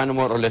 magkano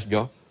more or less,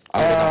 Joe?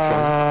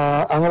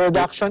 Ang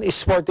reduction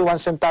is 41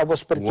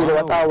 centavos per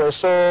kilowatt hour.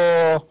 So,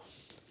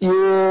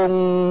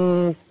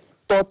 yung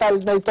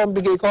total na ito ang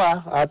bigay ko,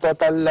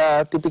 total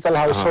typical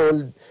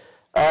household,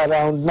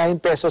 around 9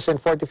 pesos and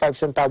 45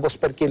 centavos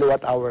per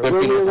kilowatt hour.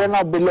 We're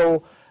now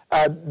below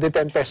the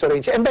 10 peso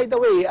range. And by the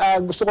way,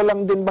 gusto ko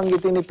lang din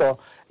banggitin ito,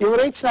 yung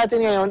rates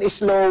natin ngayon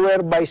is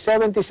lower by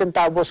 70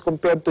 centavos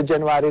compared to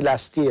January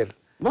last year.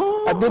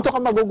 At dito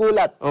ka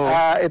magugulat.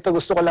 Ito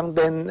gusto ko lang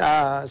din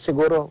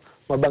siguro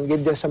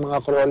mabanggit dyan sa mga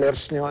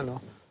crawlers nyo.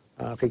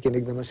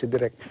 Kikinig naman si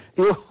Direk.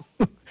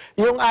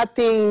 Yung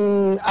ating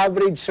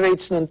average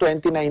rates noong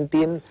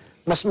 2019,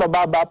 mas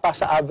mababa pa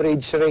sa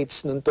average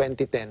rates noong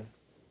 2010.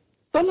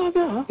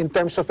 Talaga? In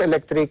terms of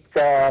electric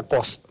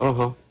cost.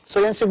 So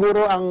yan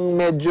siguro ang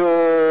medyo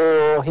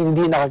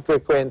hindi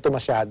nakakwento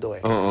masyado.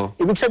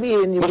 Ibig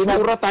sabihin, yung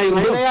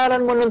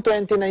binayaran mo noong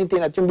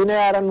 2019 at yung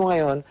binayaran mo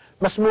ngayon,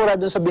 mas mura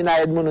doon sa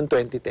binayad mo noong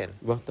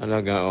 2010. Ba,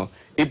 talaga,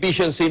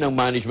 efficiency ng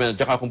management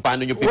at saka kung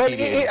paano nyo pipili.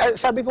 Well,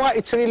 sabi ko nga,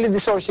 it's really the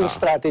sourcing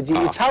strategy.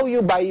 It's how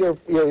you buy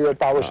your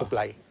power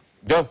supply.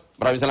 Joe,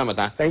 maraming salamat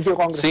ha. Thank you,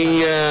 Congressman.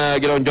 Si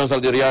Ginoong John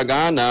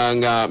Saldiriaga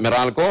ng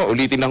Meralco,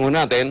 ulitin lang ho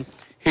natin,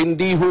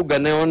 hindi ho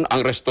ganun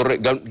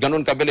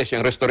kabilis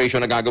yung restoration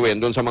na gagawin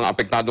doon sa mga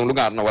apektadong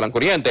lugar na walang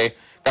kuryente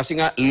kasi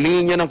nga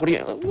linya ng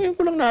kuryente. Ngayon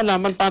ko lang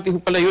nalaman, pati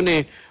ho pala yun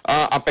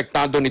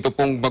apektado nito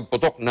pong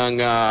magputok ng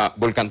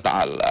Bulkan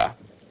Taal.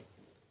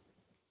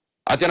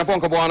 At yan na po ang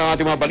kabuuan ng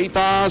ating mga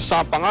balita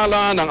sa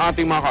pangalan ng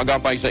ating mga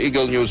kaagapay sa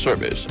Eagle News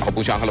Service. Ako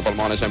po siya ang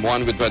Kalapalmones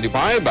M1 with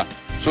 25.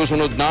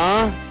 Susunod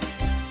na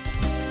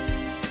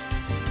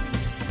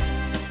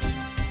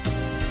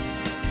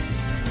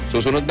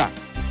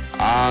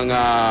ang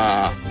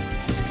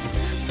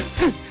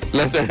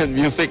letter and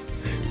music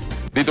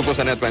dito po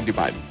sa Net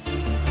 25.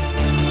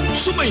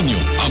 Sumainyo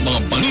ang mga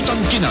balitang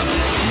kinarap,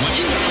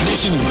 maingat na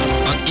isinulat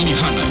at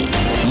inihanay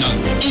ng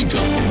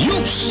Eagle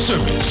News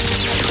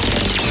Service.